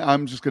 So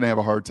I'm just going to have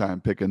a hard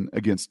time picking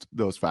against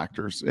those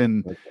factors.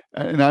 And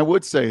I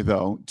would say,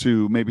 though,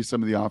 to maybe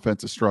some of the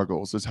offensive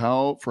struggles is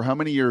for how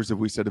many years have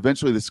we said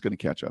eventually this is going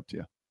to catch up to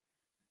you?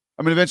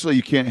 I mean, eventually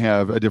you can't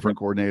have a different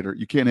coordinator.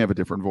 You can't have a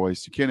different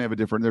voice. You can't have a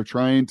different – they're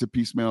trying to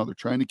piecemeal. They're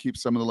trying to keep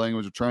some of the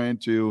language. They're trying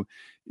to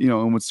 –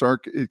 and with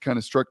Sark, it kind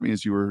of struck me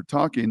as you were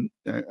talking.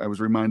 I was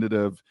reminded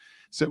of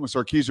sitting with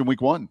Sarkisian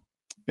week 1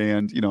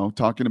 and,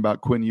 talking about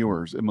Quinn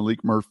Ewers and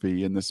Malik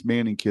Murphy and this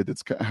Manning kid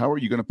that's – how are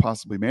you going to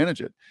possibly manage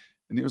it?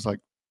 And he was like,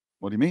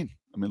 what do you mean?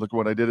 I mean, look at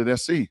what I did at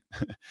SC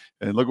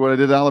and look what I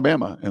did at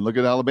Alabama and look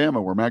at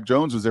Alabama where Mac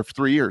Jones was there for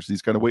 3 years.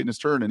 He's kind of waiting his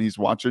turn and he's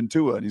watching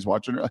Tua and he's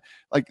watching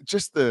 –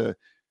 just the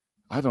 –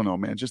 I don't know,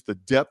 man, just the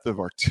depth of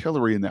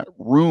artillery in that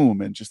room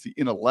and just the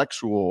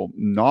intellectual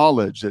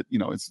knowledge that,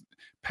 is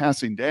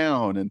passing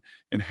down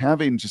and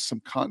having just some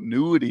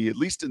continuity, at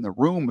least in the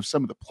room of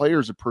some of the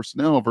players and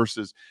personnel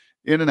versus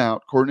in and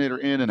out, coordinator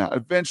in and out.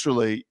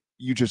 Eventually,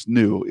 you just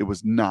knew it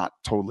was not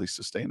totally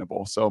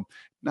sustainable. So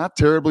not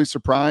terribly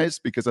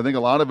surprised because I think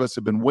a lot of us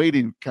have been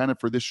waiting kind of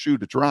for this shoe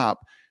to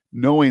drop,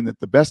 knowing that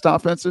the best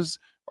offenses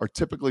are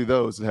typically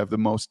those that have the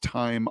most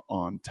time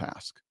on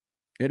task.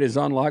 It is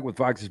Unlocked with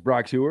Fox's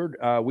Brock Seward.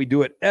 We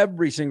do it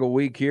every single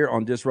week here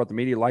on Disrupt the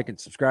Media. Like and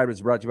subscribe. It's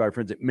brought to you by our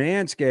friends at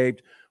Manscaped,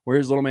 where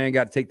his little man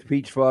got to take the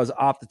peach fuzz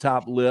off the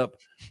top lip.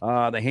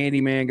 The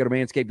handyman, go to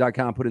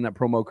manscaped.com, put in that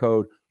promo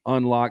code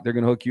Unlocked. They're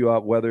going to hook you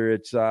up, whether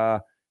it's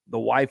the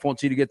wife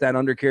wants you to get that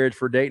undercarriage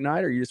for date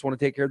night or you just want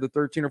to take care of the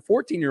 13 or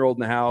 14-year-old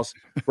in the house.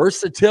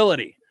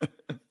 Versatility.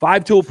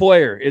 5-tool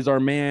player is our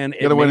man.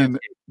 Got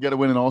to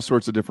win in all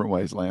sorts of different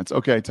ways, Lance.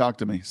 Okay, talk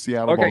to me.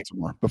 Seattle,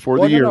 Baltimore. Before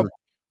the year.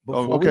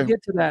 Before we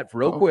get to that,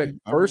 real quick,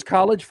 first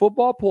college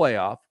football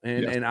playoff,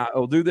 and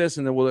I'll do this,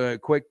 and then we'll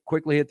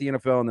quickly hit the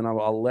NFL, and then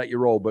I'll let you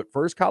roll. But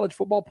first college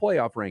football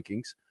playoff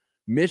rankings,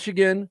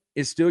 Michigan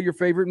is still your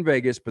favorite in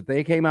Vegas, but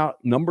they came out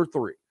number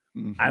 3.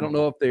 Mm-hmm. I don't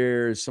know if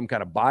there's some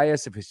kind of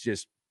bias, if it's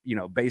just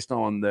based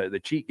on the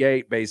cheat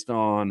gate, based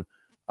on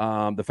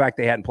the fact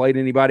they hadn't played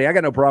anybody. I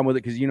got no problem with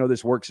it because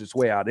this works its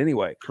way out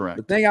anyway. Correct.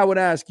 The thing I would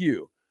ask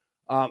you.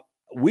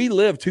 We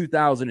lived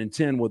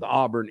 2010 with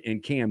Auburn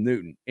and Cam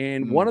Newton.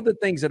 And one of the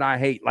things that I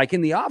hate, like in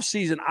the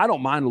offseason, I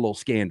don't mind a little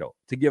scandal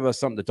to give us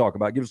something to talk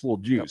about, give us a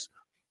little juice.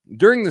 Yep.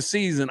 During the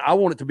season, I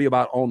want it to be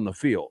about on the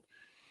field.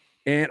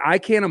 And I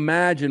can't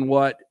imagine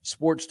what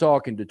sports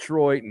talk in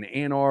Detroit and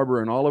Ann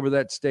Arbor and all over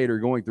that state are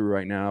going through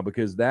right now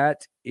because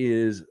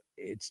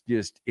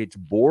it's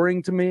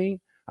boring to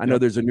me. I know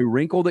there's a new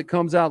wrinkle that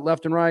comes out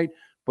left and right.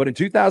 But in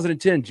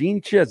 2010,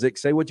 Gene Chizik,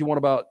 say what you want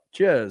about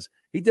Chiz,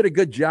 he did a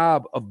good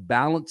job of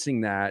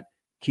balancing that,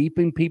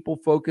 keeping people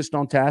focused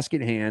on task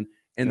at hand,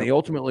 and they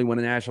ultimately win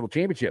a national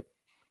championship.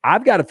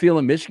 I've got a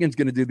feeling Michigan's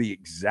going to do the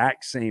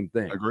exact same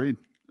thing. Agreed.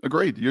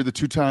 You're the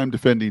 2-time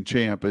defending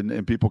champ,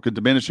 and people can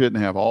diminish it and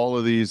have all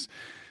of these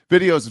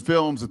videos and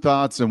films and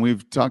thoughts, and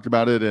we've talked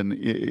about it, and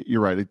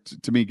you're right. It,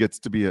 to me, gets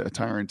to be a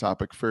tiring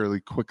topic fairly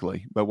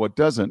quickly. But what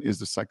doesn't is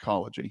the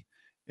psychology.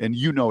 And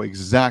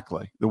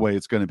exactly the way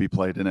it's going to be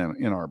played in Ann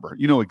Arbor.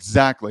 You know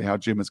exactly how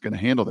Jim is going to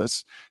handle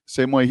this,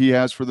 same way he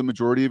has for the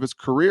majority of his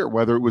career,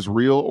 whether it was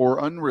real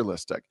or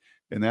unrealistic.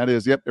 And that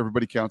is,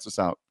 everybody counts us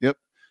out. Yep,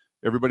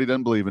 everybody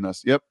doesn't believe in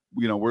us. Yep,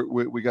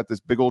 we got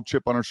this big old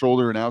chip on our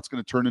shoulder, and now it's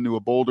going to turn into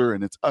a boulder,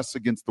 and it's us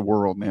against the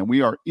world, man.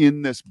 We are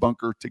in this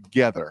bunker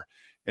together,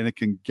 and it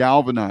can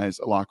galvanize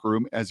a locker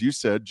room, as you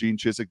said, Gene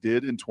Chizik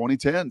did in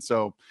 2010.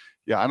 So,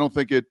 I don't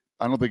think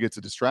it's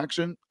a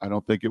distraction. I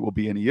don't think it will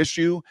be any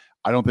issue.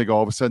 I don't think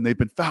all of a sudden they've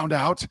been found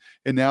out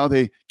and now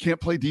they can't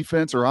play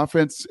defense or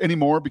offense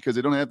anymore because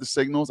they don't have the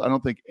signals. I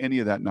don't think any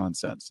of that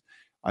nonsense.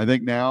 I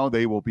think now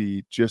they will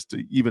be just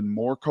an even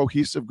more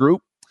cohesive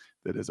group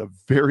that is a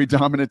very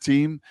dominant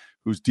team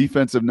whose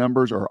defensive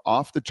numbers are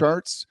off the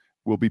charts,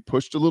 will be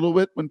pushed a little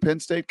bit when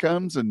Penn State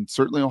comes, and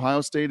certainly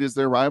Ohio State is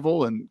their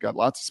rival and got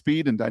lots of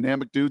speed and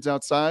dynamic dudes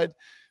outside.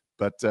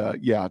 But,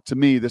 to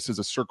me, this is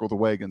a circle the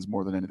wagons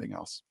more than anything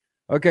else.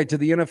 Okay, to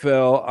the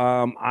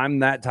NFL, I'm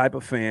that type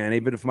of fan.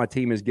 Even if my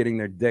team is getting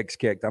their dicks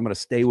kicked, I'm going to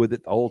stay with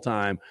it the whole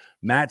time.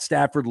 Matt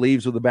Stafford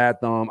leaves with a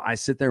bad thumb. I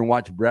sit there and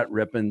watch Brett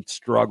Rippon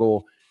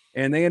struggle,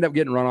 and they end up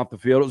getting run off the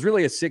field. It was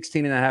really a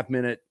 16 and a half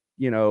minute,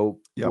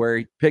 where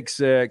he pick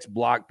six,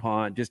 block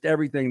punt, just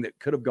everything that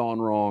could have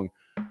gone wrong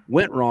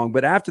went wrong.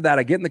 But after that,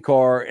 I get in the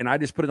car, and I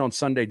just put it on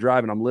Sunday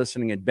Drive, and I'm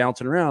listening and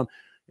bouncing around.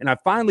 And I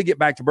finally get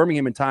back to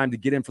Birmingham in time to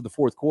get in for the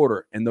fourth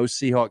quarter, and those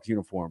Seahawks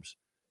uniforms,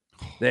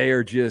 they're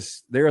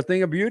a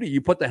thing of beauty.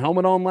 You put the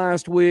helmet on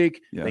last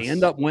week. Yes. They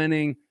end up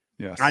winning.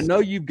 Yes. I know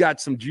you've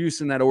got some juice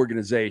in that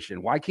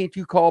organization. Why can't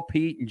you call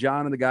Pete and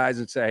John and the guys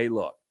and say, hey,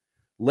 look,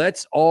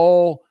 let's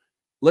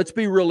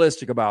be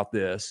realistic about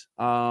this.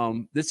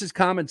 This is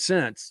common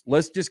sense.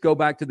 Let's just go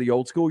back to the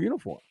old school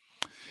uniform.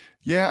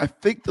 Yeah, I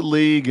think the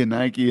league and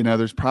Nike and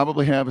others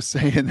probably have a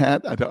say in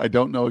that. I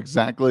don't know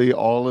exactly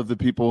all of the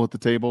people at the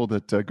table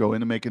that go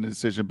into making a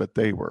decision, but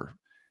they were,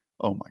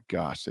 oh my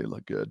gosh, they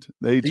look good.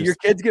 Do your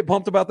kids get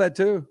pumped about that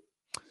too?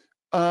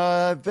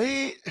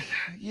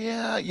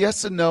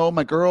 Yes and no.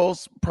 My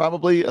girls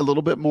probably a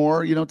little bit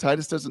more.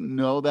 Titus doesn't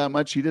know that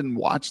much. He didn't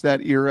watch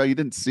that era. He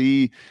didn't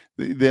see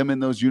them in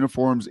those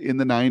uniforms in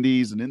the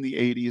 90s and in the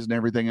 80s and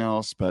everything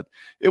else. But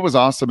it was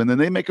awesome. And then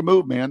they make a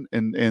move, man.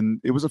 And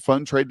it was a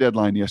fun trade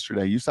deadline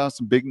yesterday. You saw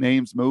some big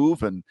names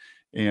move, and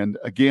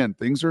again,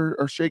 things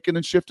are shaking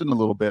and shifting a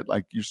little bit.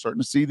 Like, you're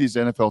starting to see these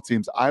NFL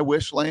teams. I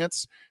wish,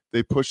 Lance,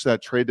 they pushed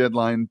that trade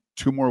deadline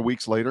 2 more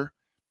weeks later.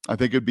 I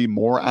think it'd be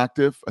more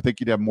active. I think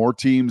you'd have more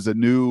teams that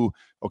knew,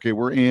 okay,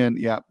 we're in,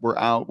 yeah, we're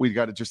out. We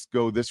got to just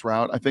go this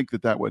route. I think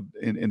that would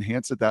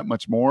enhance it that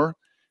much more.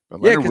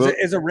 But yeah, because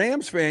as a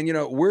Rams fan,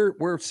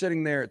 we're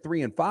sitting there at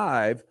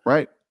 3-5,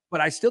 right? But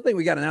I still think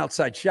we got an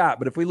outside shot.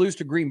 But if we lose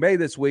to Green Bay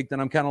this week,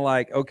 then I'm kind of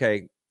like,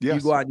 okay, you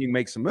go out and you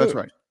make some moves.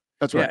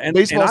 That's right. And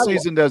baseball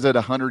season does it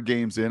 100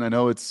 games in. I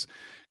know it's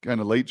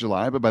kind of late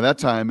July, but by that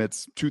time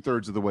it's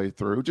 2/3 of the way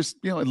through. Just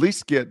at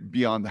least get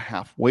beyond the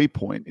halfway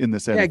point in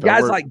this NFL. Yeah,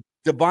 guys like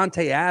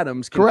Devontae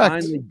Adams can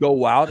finally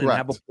go out and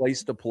have a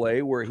place to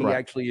play where he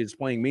actually is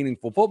playing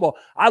meaningful football.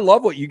 I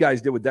love what you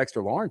guys did with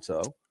Dexter Lawrence,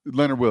 though.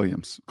 Leonard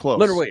Williams, close.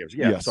 Leonard Williams,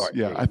 yeah, yes, sorry.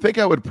 Yeah, I think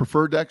I would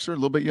prefer Dexter, a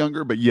little bit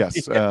younger, but yes,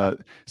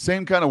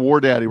 same kind of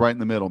war daddy right in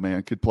the middle,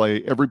 man. Could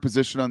play every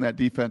position on that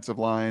defensive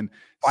line.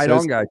 Fight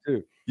on guy,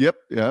 too. Yep.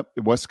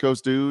 West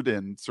Coast dude,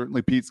 and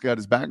certainly Pete's got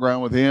his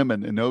background with him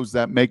and knows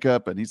that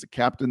makeup, and he's a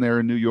captain there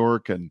in New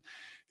York, and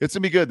it's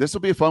going to be good. This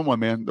will be a fun one,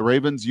 man. The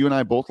Ravens, you and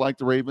I both liked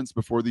the Ravens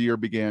before the year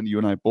began. You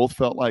and I both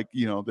felt like,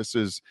 this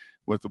is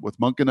with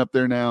Monken up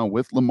there now,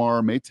 with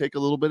Lamar, may take a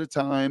little bit of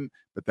time,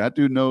 but that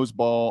dude knows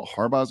ball.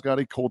 Harbaugh's got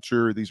a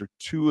culture. These are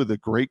 2 of the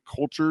great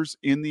cultures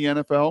in the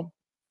NFL.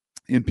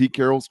 In Pete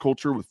Carroll's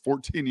culture with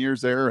 14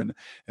 years there, and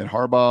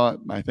Harbaugh,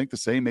 I think the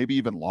same, maybe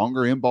even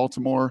longer in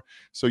Baltimore.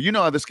 So you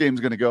know how this game's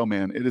going to go,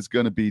 man. It is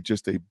going to be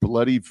just a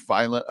bloody,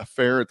 violent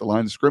affair at the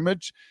line of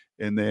scrimmage.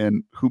 And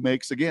then who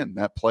makes, again,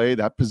 that play,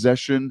 that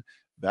possession,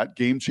 that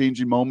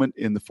game-changing moment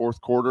in the fourth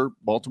quarter?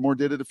 Baltimore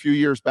did it a few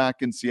years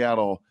back in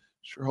Seattle.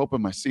 Sure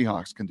hoping my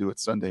Seahawks can do it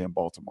Sunday in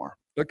Baltimore.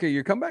 Okay,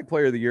 your comeback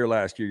player of the year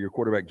last year, your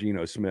quarterback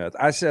Geno Smith.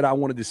 I said I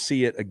wanted to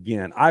see it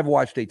again. I've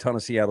watched a ton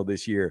of Seattle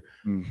this year.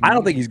 Mm-hmm. I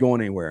don't think he's going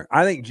anywhere.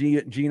 I think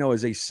Geno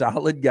is a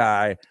solid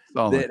guy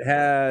that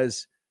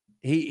has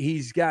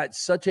he's got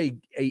such a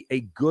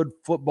good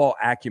football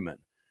acumen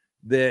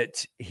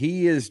that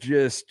he is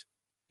just,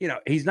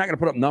 he's not going to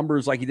put up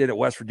numbers like he did at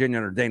West Virginia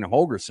under Dana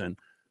Holgorsen.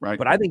 Right.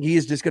 But I think he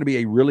is just going to be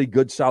a really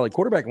good, solid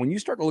quarterback. When you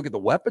start to look at the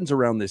weapons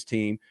around this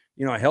team,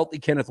 a healthy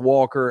Kenneth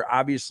Walker,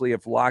 obviously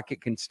if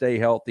Lockett can stay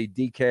healthy,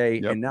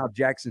 DK, and now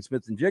Jackson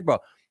Smith and Jigba.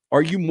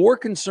 Are you more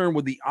concerned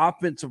with the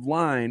offensive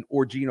line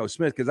or Geno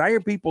Smith? Because I hear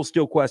people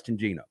still question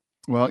Geno.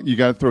 Well, you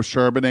got to throw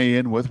Charbonnet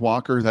in with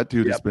Walker. That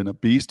dude has been a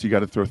beast. You got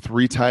to throw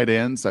 3 tight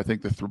ends. I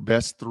think the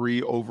best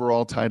 3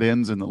 overall tight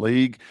ends in the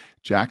league.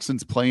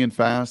 Jackson's playing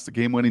fast. The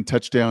game-winning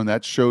touchdown,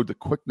 that showed the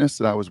quickness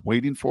that I was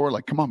waiting for.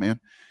 Like, come on,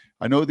 man.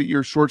 I know that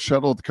your short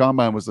shuttle at the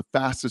combine was the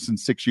fastest in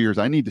 6 years.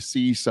 I need to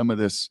see some of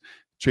this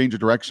change of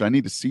direction. I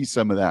need to see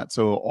some of that.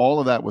 So all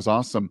of that was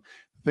awesome.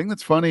 The thing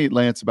that's funny,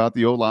 Lance, about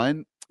the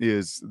O-line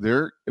is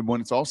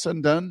when it's all said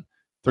and done,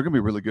 they're going to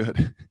be really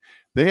good.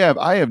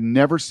 I have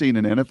never seen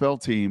an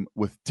NFL team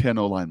with 10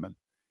 O-linemen,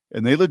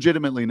 and they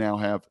legitimately now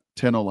have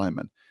 10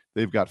 O-linemen.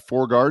 They've got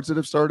 4 guards that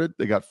have started.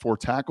 They got 4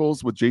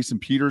 tackles with Jason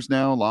Peters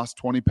now, lost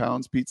 20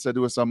 pounds. Pete said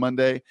to us on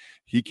Monday.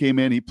 He came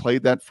in, he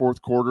played that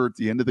fourth quarter at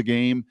the end of the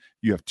game.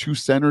 You have 2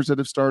 centers that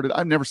have started.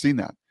 I've never seen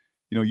that.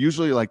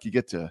 Usually like you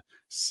get to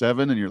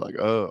 7 and you're like,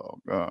 oh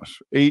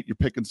gosh, 8, you're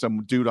picking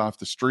some dude off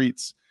the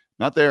streets.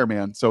 Not there,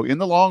 man. So in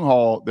the long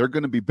haul, they're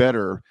going to be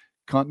better.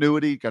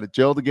 Continuity, got to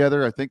gel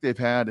together. I think they've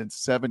had in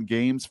 7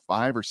 games,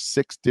 5 or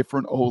 6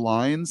 different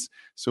O-lines.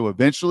 So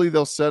eventually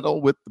they'll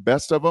settle with the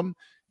best of them.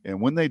 And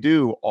when they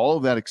do, all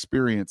of that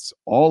experience,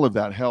 all of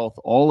that health,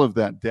 all of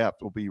that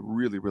depth will be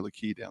really, really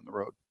key down the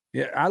road.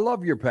 Yeah, I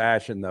love your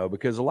passion, though,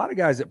 because a lot of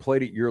guys that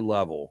played at your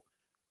level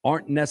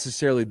aren't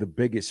necessarily the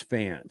biggest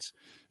fans.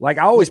 Like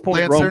I always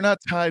point Lance, they're not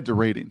tied to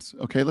ratings.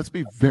 Okay, let's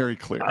be very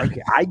clear.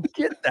 Okay, I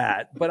get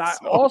that, but I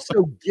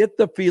also get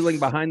the feeling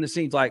behind the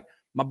scenes, like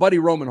my buddy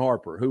Roman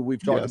Harper, who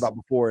we've talked about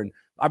before, and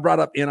I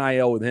brought up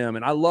NIL with him,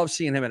 and I love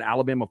seeing him at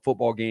Alabama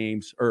football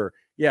games, or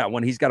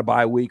when he's got a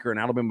bye week or an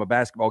Alabama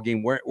basketball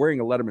game, wearing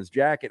a Letterman's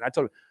jacket. And I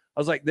told him, I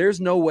was like,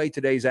 "There's no way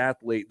today's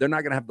athlete, they're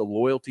not going to have the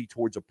loyalty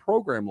towards a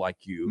program like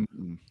you."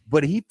 Mm-mm.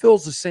 But he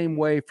feels the same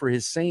way for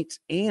his Saints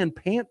and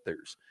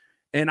Panthers,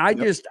 and I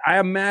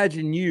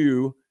imagine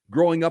you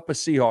growing up a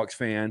Seahawks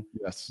fan.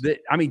 Yes.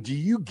 Do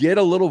you get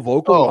a little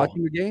vocal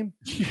watching the game?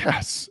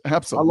 Yes,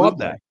 absolutely. I love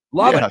that.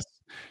 Love it.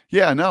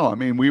 Yeah, no, I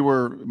mean,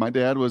 my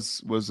dad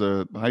was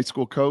a high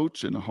school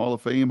coach and a Hall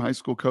of Fame high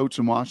school coach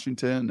in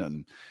Washington.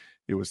 And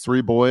it was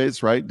 3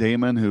 boys, right?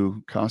 Damon,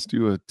 who cost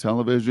you a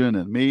television,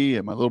 and me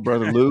and my little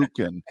brother Luke.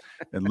 And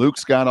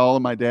Luke's got all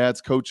of my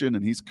dad's coaching,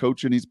 and he's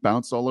coaching. He's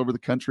bounced all over the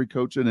country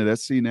coaching at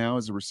SC now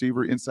as a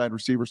receiver, inside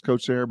receivers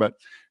coach there. But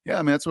yeah,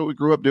 I mean, that's what we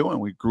grew up doing.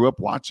 We grew up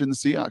watching the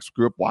Seahawks,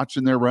 grew up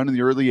watching their run in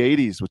the early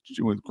 80s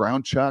with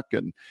Ground Chuck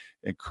and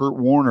Kurt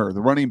Warner,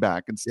 the running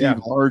back, and Steve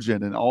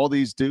Hargent, and all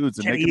these dudes,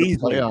 and making the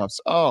playoffs.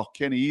 Oh,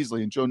 Kenny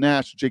Easley and Joe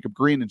Nash, and Jacob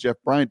Green, and Jeff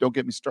Bryant. Don't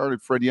get me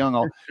started. Fred Young.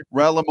 I'll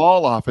rattle them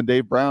all off, and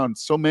Dave Brown.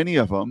 So many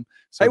of them.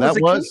 So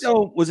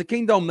was the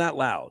Kingdome that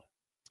loud?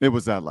 It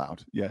was that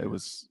loud. Yeah, it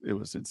was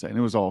insane.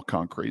 It was all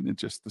concrete, and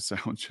the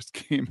sound just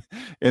came,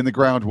 and the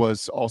ground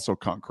was also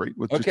concrete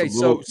with just a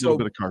little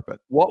bit of carpet.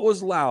 What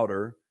was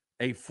louder?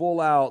 A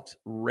full-out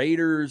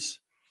Raiders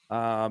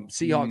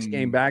Seahawks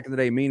game back in the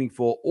day,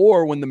 meaningful,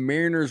 or when the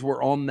Mariners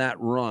were on that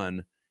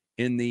run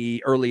in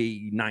the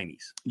early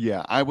 90s?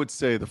 Yeah, I would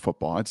say the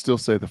football. I'd still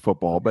say the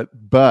football, but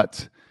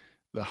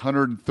the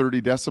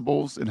 130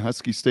 decibels in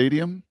Husky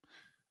Stadium,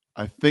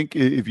 I think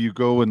if you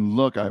go and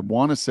look, I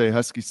want to say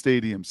Husky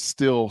Stadium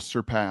still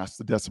surpassed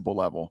the decibel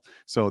level.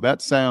 So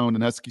that sound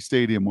in Husky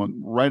Stadium went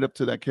right up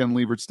to that Ken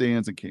Leverett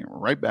stands and came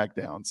right back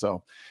down.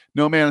 So,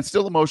 no, man, it's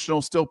still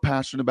emotional, still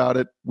passionate about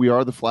it. We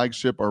are the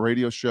flagship, our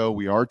radio show.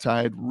 We are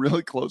tied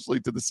really closely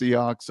to the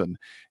Seahawks,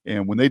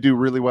 and when they do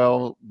really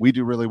well, we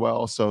do really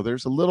well. So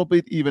there's a little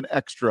bit even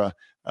extra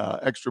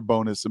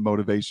bonus and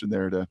motivation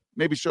there to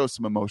maybe show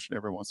some emotion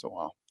every once in a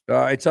while.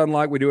 It's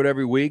unlike we do it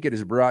every week. It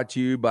is brought to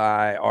you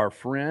by our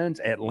friends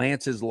at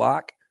Lance's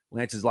Lock.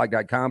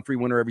 Lance'sLock.com. Free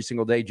winner every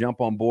single day.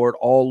 Jump on board.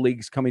 All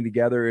leagues coming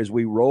together as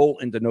we roll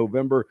into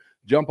November.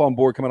 Jump on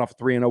board coming off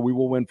 3-0. We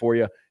will win for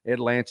you at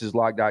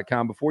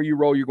Lance'sLock.com. Before you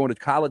roll, you're going to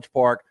College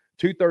Park,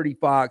 2:30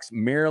 Fox,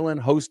 Maryland,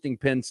 hosting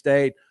Penn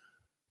State.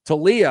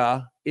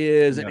 Talia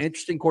is an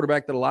interesting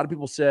quarterback that a lot of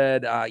people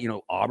said,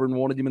 Auburn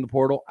wanted him in the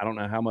portal. I don't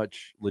know how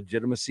much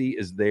legitimacy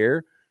is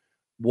there.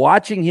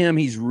 Watching him,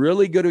 he's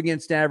really good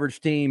against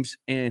average teams,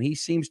 and he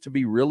seems to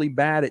be really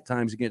bad at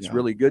times against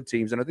really good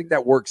teams. And I think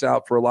that works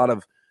out for a lot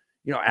of,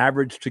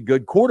 average to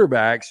good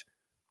quarterbacks.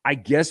 I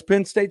guess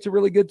Penn State's a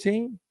really good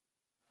team.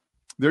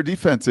 Their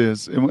defense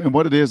is, and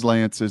what it is,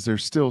 Lance, is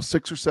there's still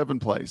 6 or 7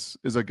 plays.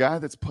 Is a guy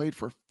that's played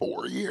for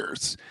 4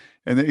 years.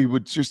 And he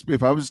would just,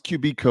 if I was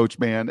QB coach,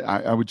 man,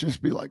 I would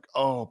just be like,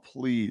 oh,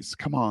 please,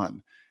 come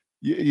on.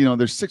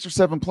 There's 6 or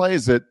 7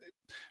 plays that,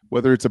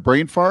 whether it's a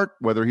brain fart,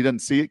 whether he doesn't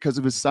see it because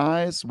of his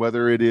size,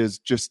 whether it is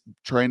just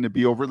trying to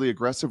be overly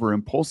aggressive or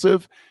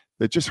impulsive,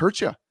 that just hurt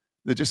you.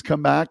 That just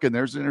come back and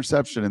there's an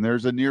interception and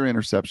there's a near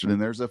interception and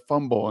there's a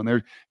fumble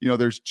and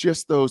there's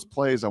just those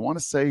plays. I want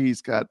to say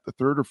he's got the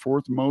 3rd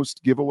or 4th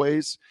most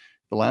giveaways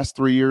the last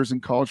 3 years in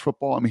college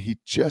football. I mean, he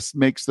just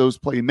makes those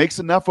plays. He makes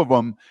enough of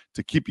them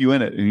to keep you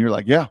in it. And you're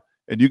like, yeah,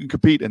 and you can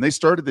compete. And they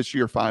started this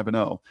year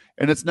 5-0.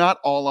 And it's not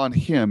all on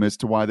him as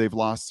to why they've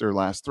lost their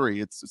last 3.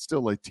 It's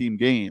still a team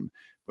game.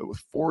 But with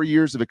 4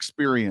 years of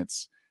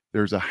experience,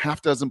 there's a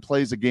half dozen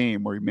plays a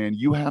game where, man,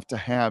 you have to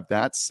have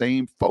that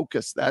same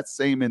focus, that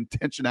same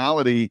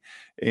intentionality,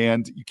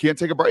 and you can't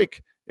take a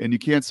break. And you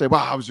can't say,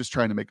 wow, I was just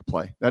trying to make a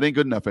play. That ain't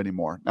good enough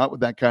anymore. Not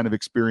with that kind of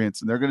experience.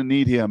 And they're going to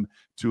need him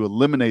to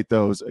eliminate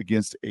those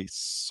against a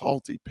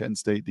salty Penn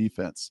State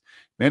defense.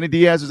 Manny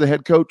Diaz is a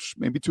head coach,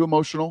 maybe too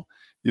emotional.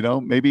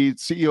 Maybe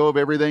CEO of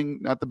everything,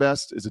 not the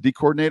best. Is a D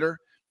coordinator.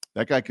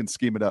 That guy can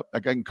scheme it up.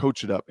 That guy can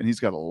coach it up. And he's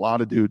got a lot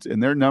of dudes.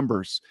 And their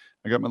numbers,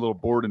 I got my little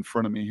board in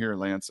front of me here,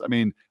 Lance. I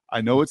mean, I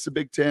know it's the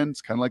Big Ten.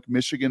 It's kind of like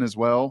Michigan as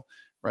well,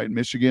 right?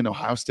 Michigan,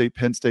 Ohio State,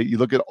 Penn State. You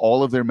look at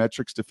all of their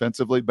metrics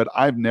defensively, but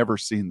I've never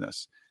seen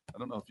this. I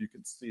don't know if you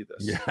can see this.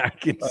 Yeah, I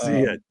can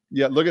see it.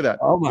 Yeah, look at that.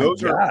 Oh, my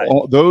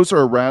God. Those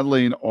are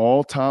rattling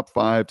all top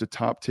 5 to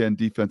top 10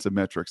 defensive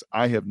metrics.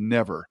 I have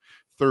never,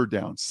 3rd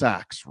down,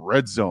 sacks,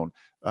 red zone,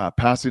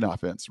 passing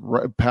offense,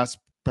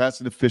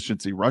 passing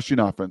efficiency, rushing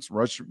offense,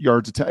 rush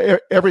yards,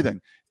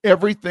 everything,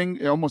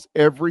 almost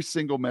every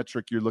single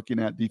metric you're looking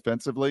at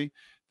defensively,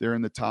 they're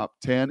in the top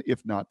 10,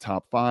 if not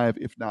top 5,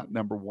 if not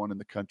number 1 in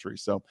the country.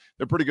 So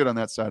they're pretty good on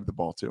that side of the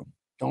ball too.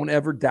 Don't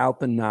ever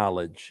doubt the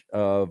knowledge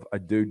of a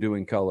dude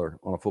doing color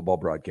on a football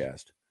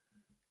broadcast.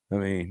 I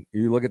mean,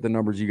 you look at the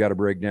numbers you got to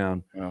break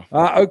down.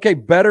 Okay,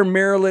 better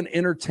Maryland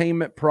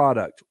entertainment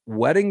product,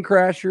 Wedding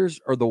Crashers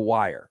or The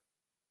Wire?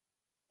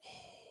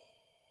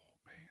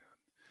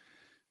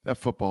 That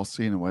football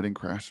scene in Wedding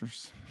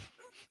Crashers.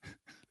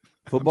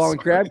 Football and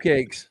crab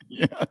cakes.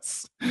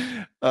 Yes.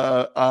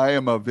 I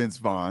am a Vince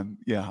Vaughn.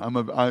 Yeah,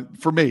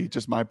 for me,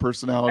 just my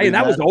personality. Hey,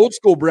 that was old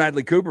school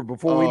Bradley Cooper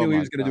before we knew he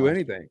was going to do gosh.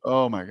 anything.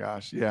 Oh my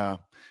gosh. Yeah.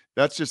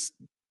 That's just,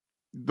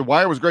 The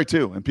Wire was great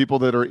too. And people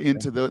that are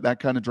into that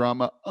kind of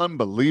drama,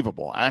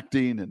 unbelievable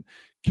acting and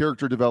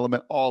character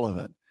development, all of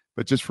it.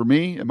 But just for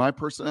me and my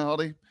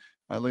personality,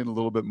 I lean a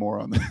little bit more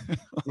on the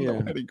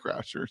Wedding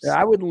Crashers. Yeah,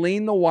 I would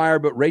lean The Wire,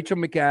 but Rachel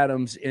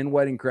McAdams in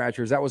Wedding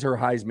Crashers, that was her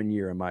Heisman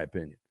year, in my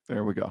opinion.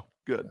 There we go.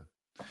 Good.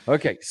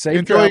 Okay. Safe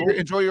enjoy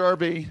travel. your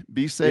RV.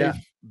 Be safe.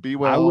 Be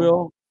well. I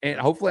will. And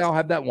hopefully I'll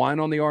have that wine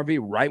on the RV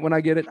right when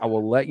I get it. I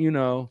will let you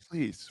know.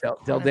 Please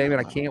tell David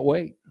I can't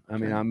wait. Okay. I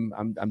mean, I'm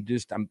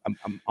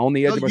on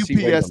the edge of my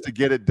seat. UPS to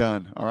get it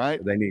done. All right.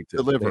 They need to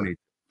deliver. They need to.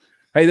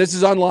 Hey, this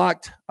is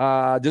Unlocked.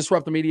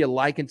 Disrupt the Media.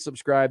 Like and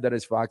subscribe. That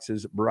is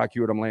Fox's Barack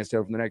Hewitt. I'm Lance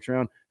Taylor from The Next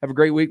Round. Have a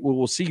great week. We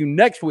will see you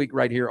next week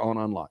right here on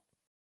Unlocked.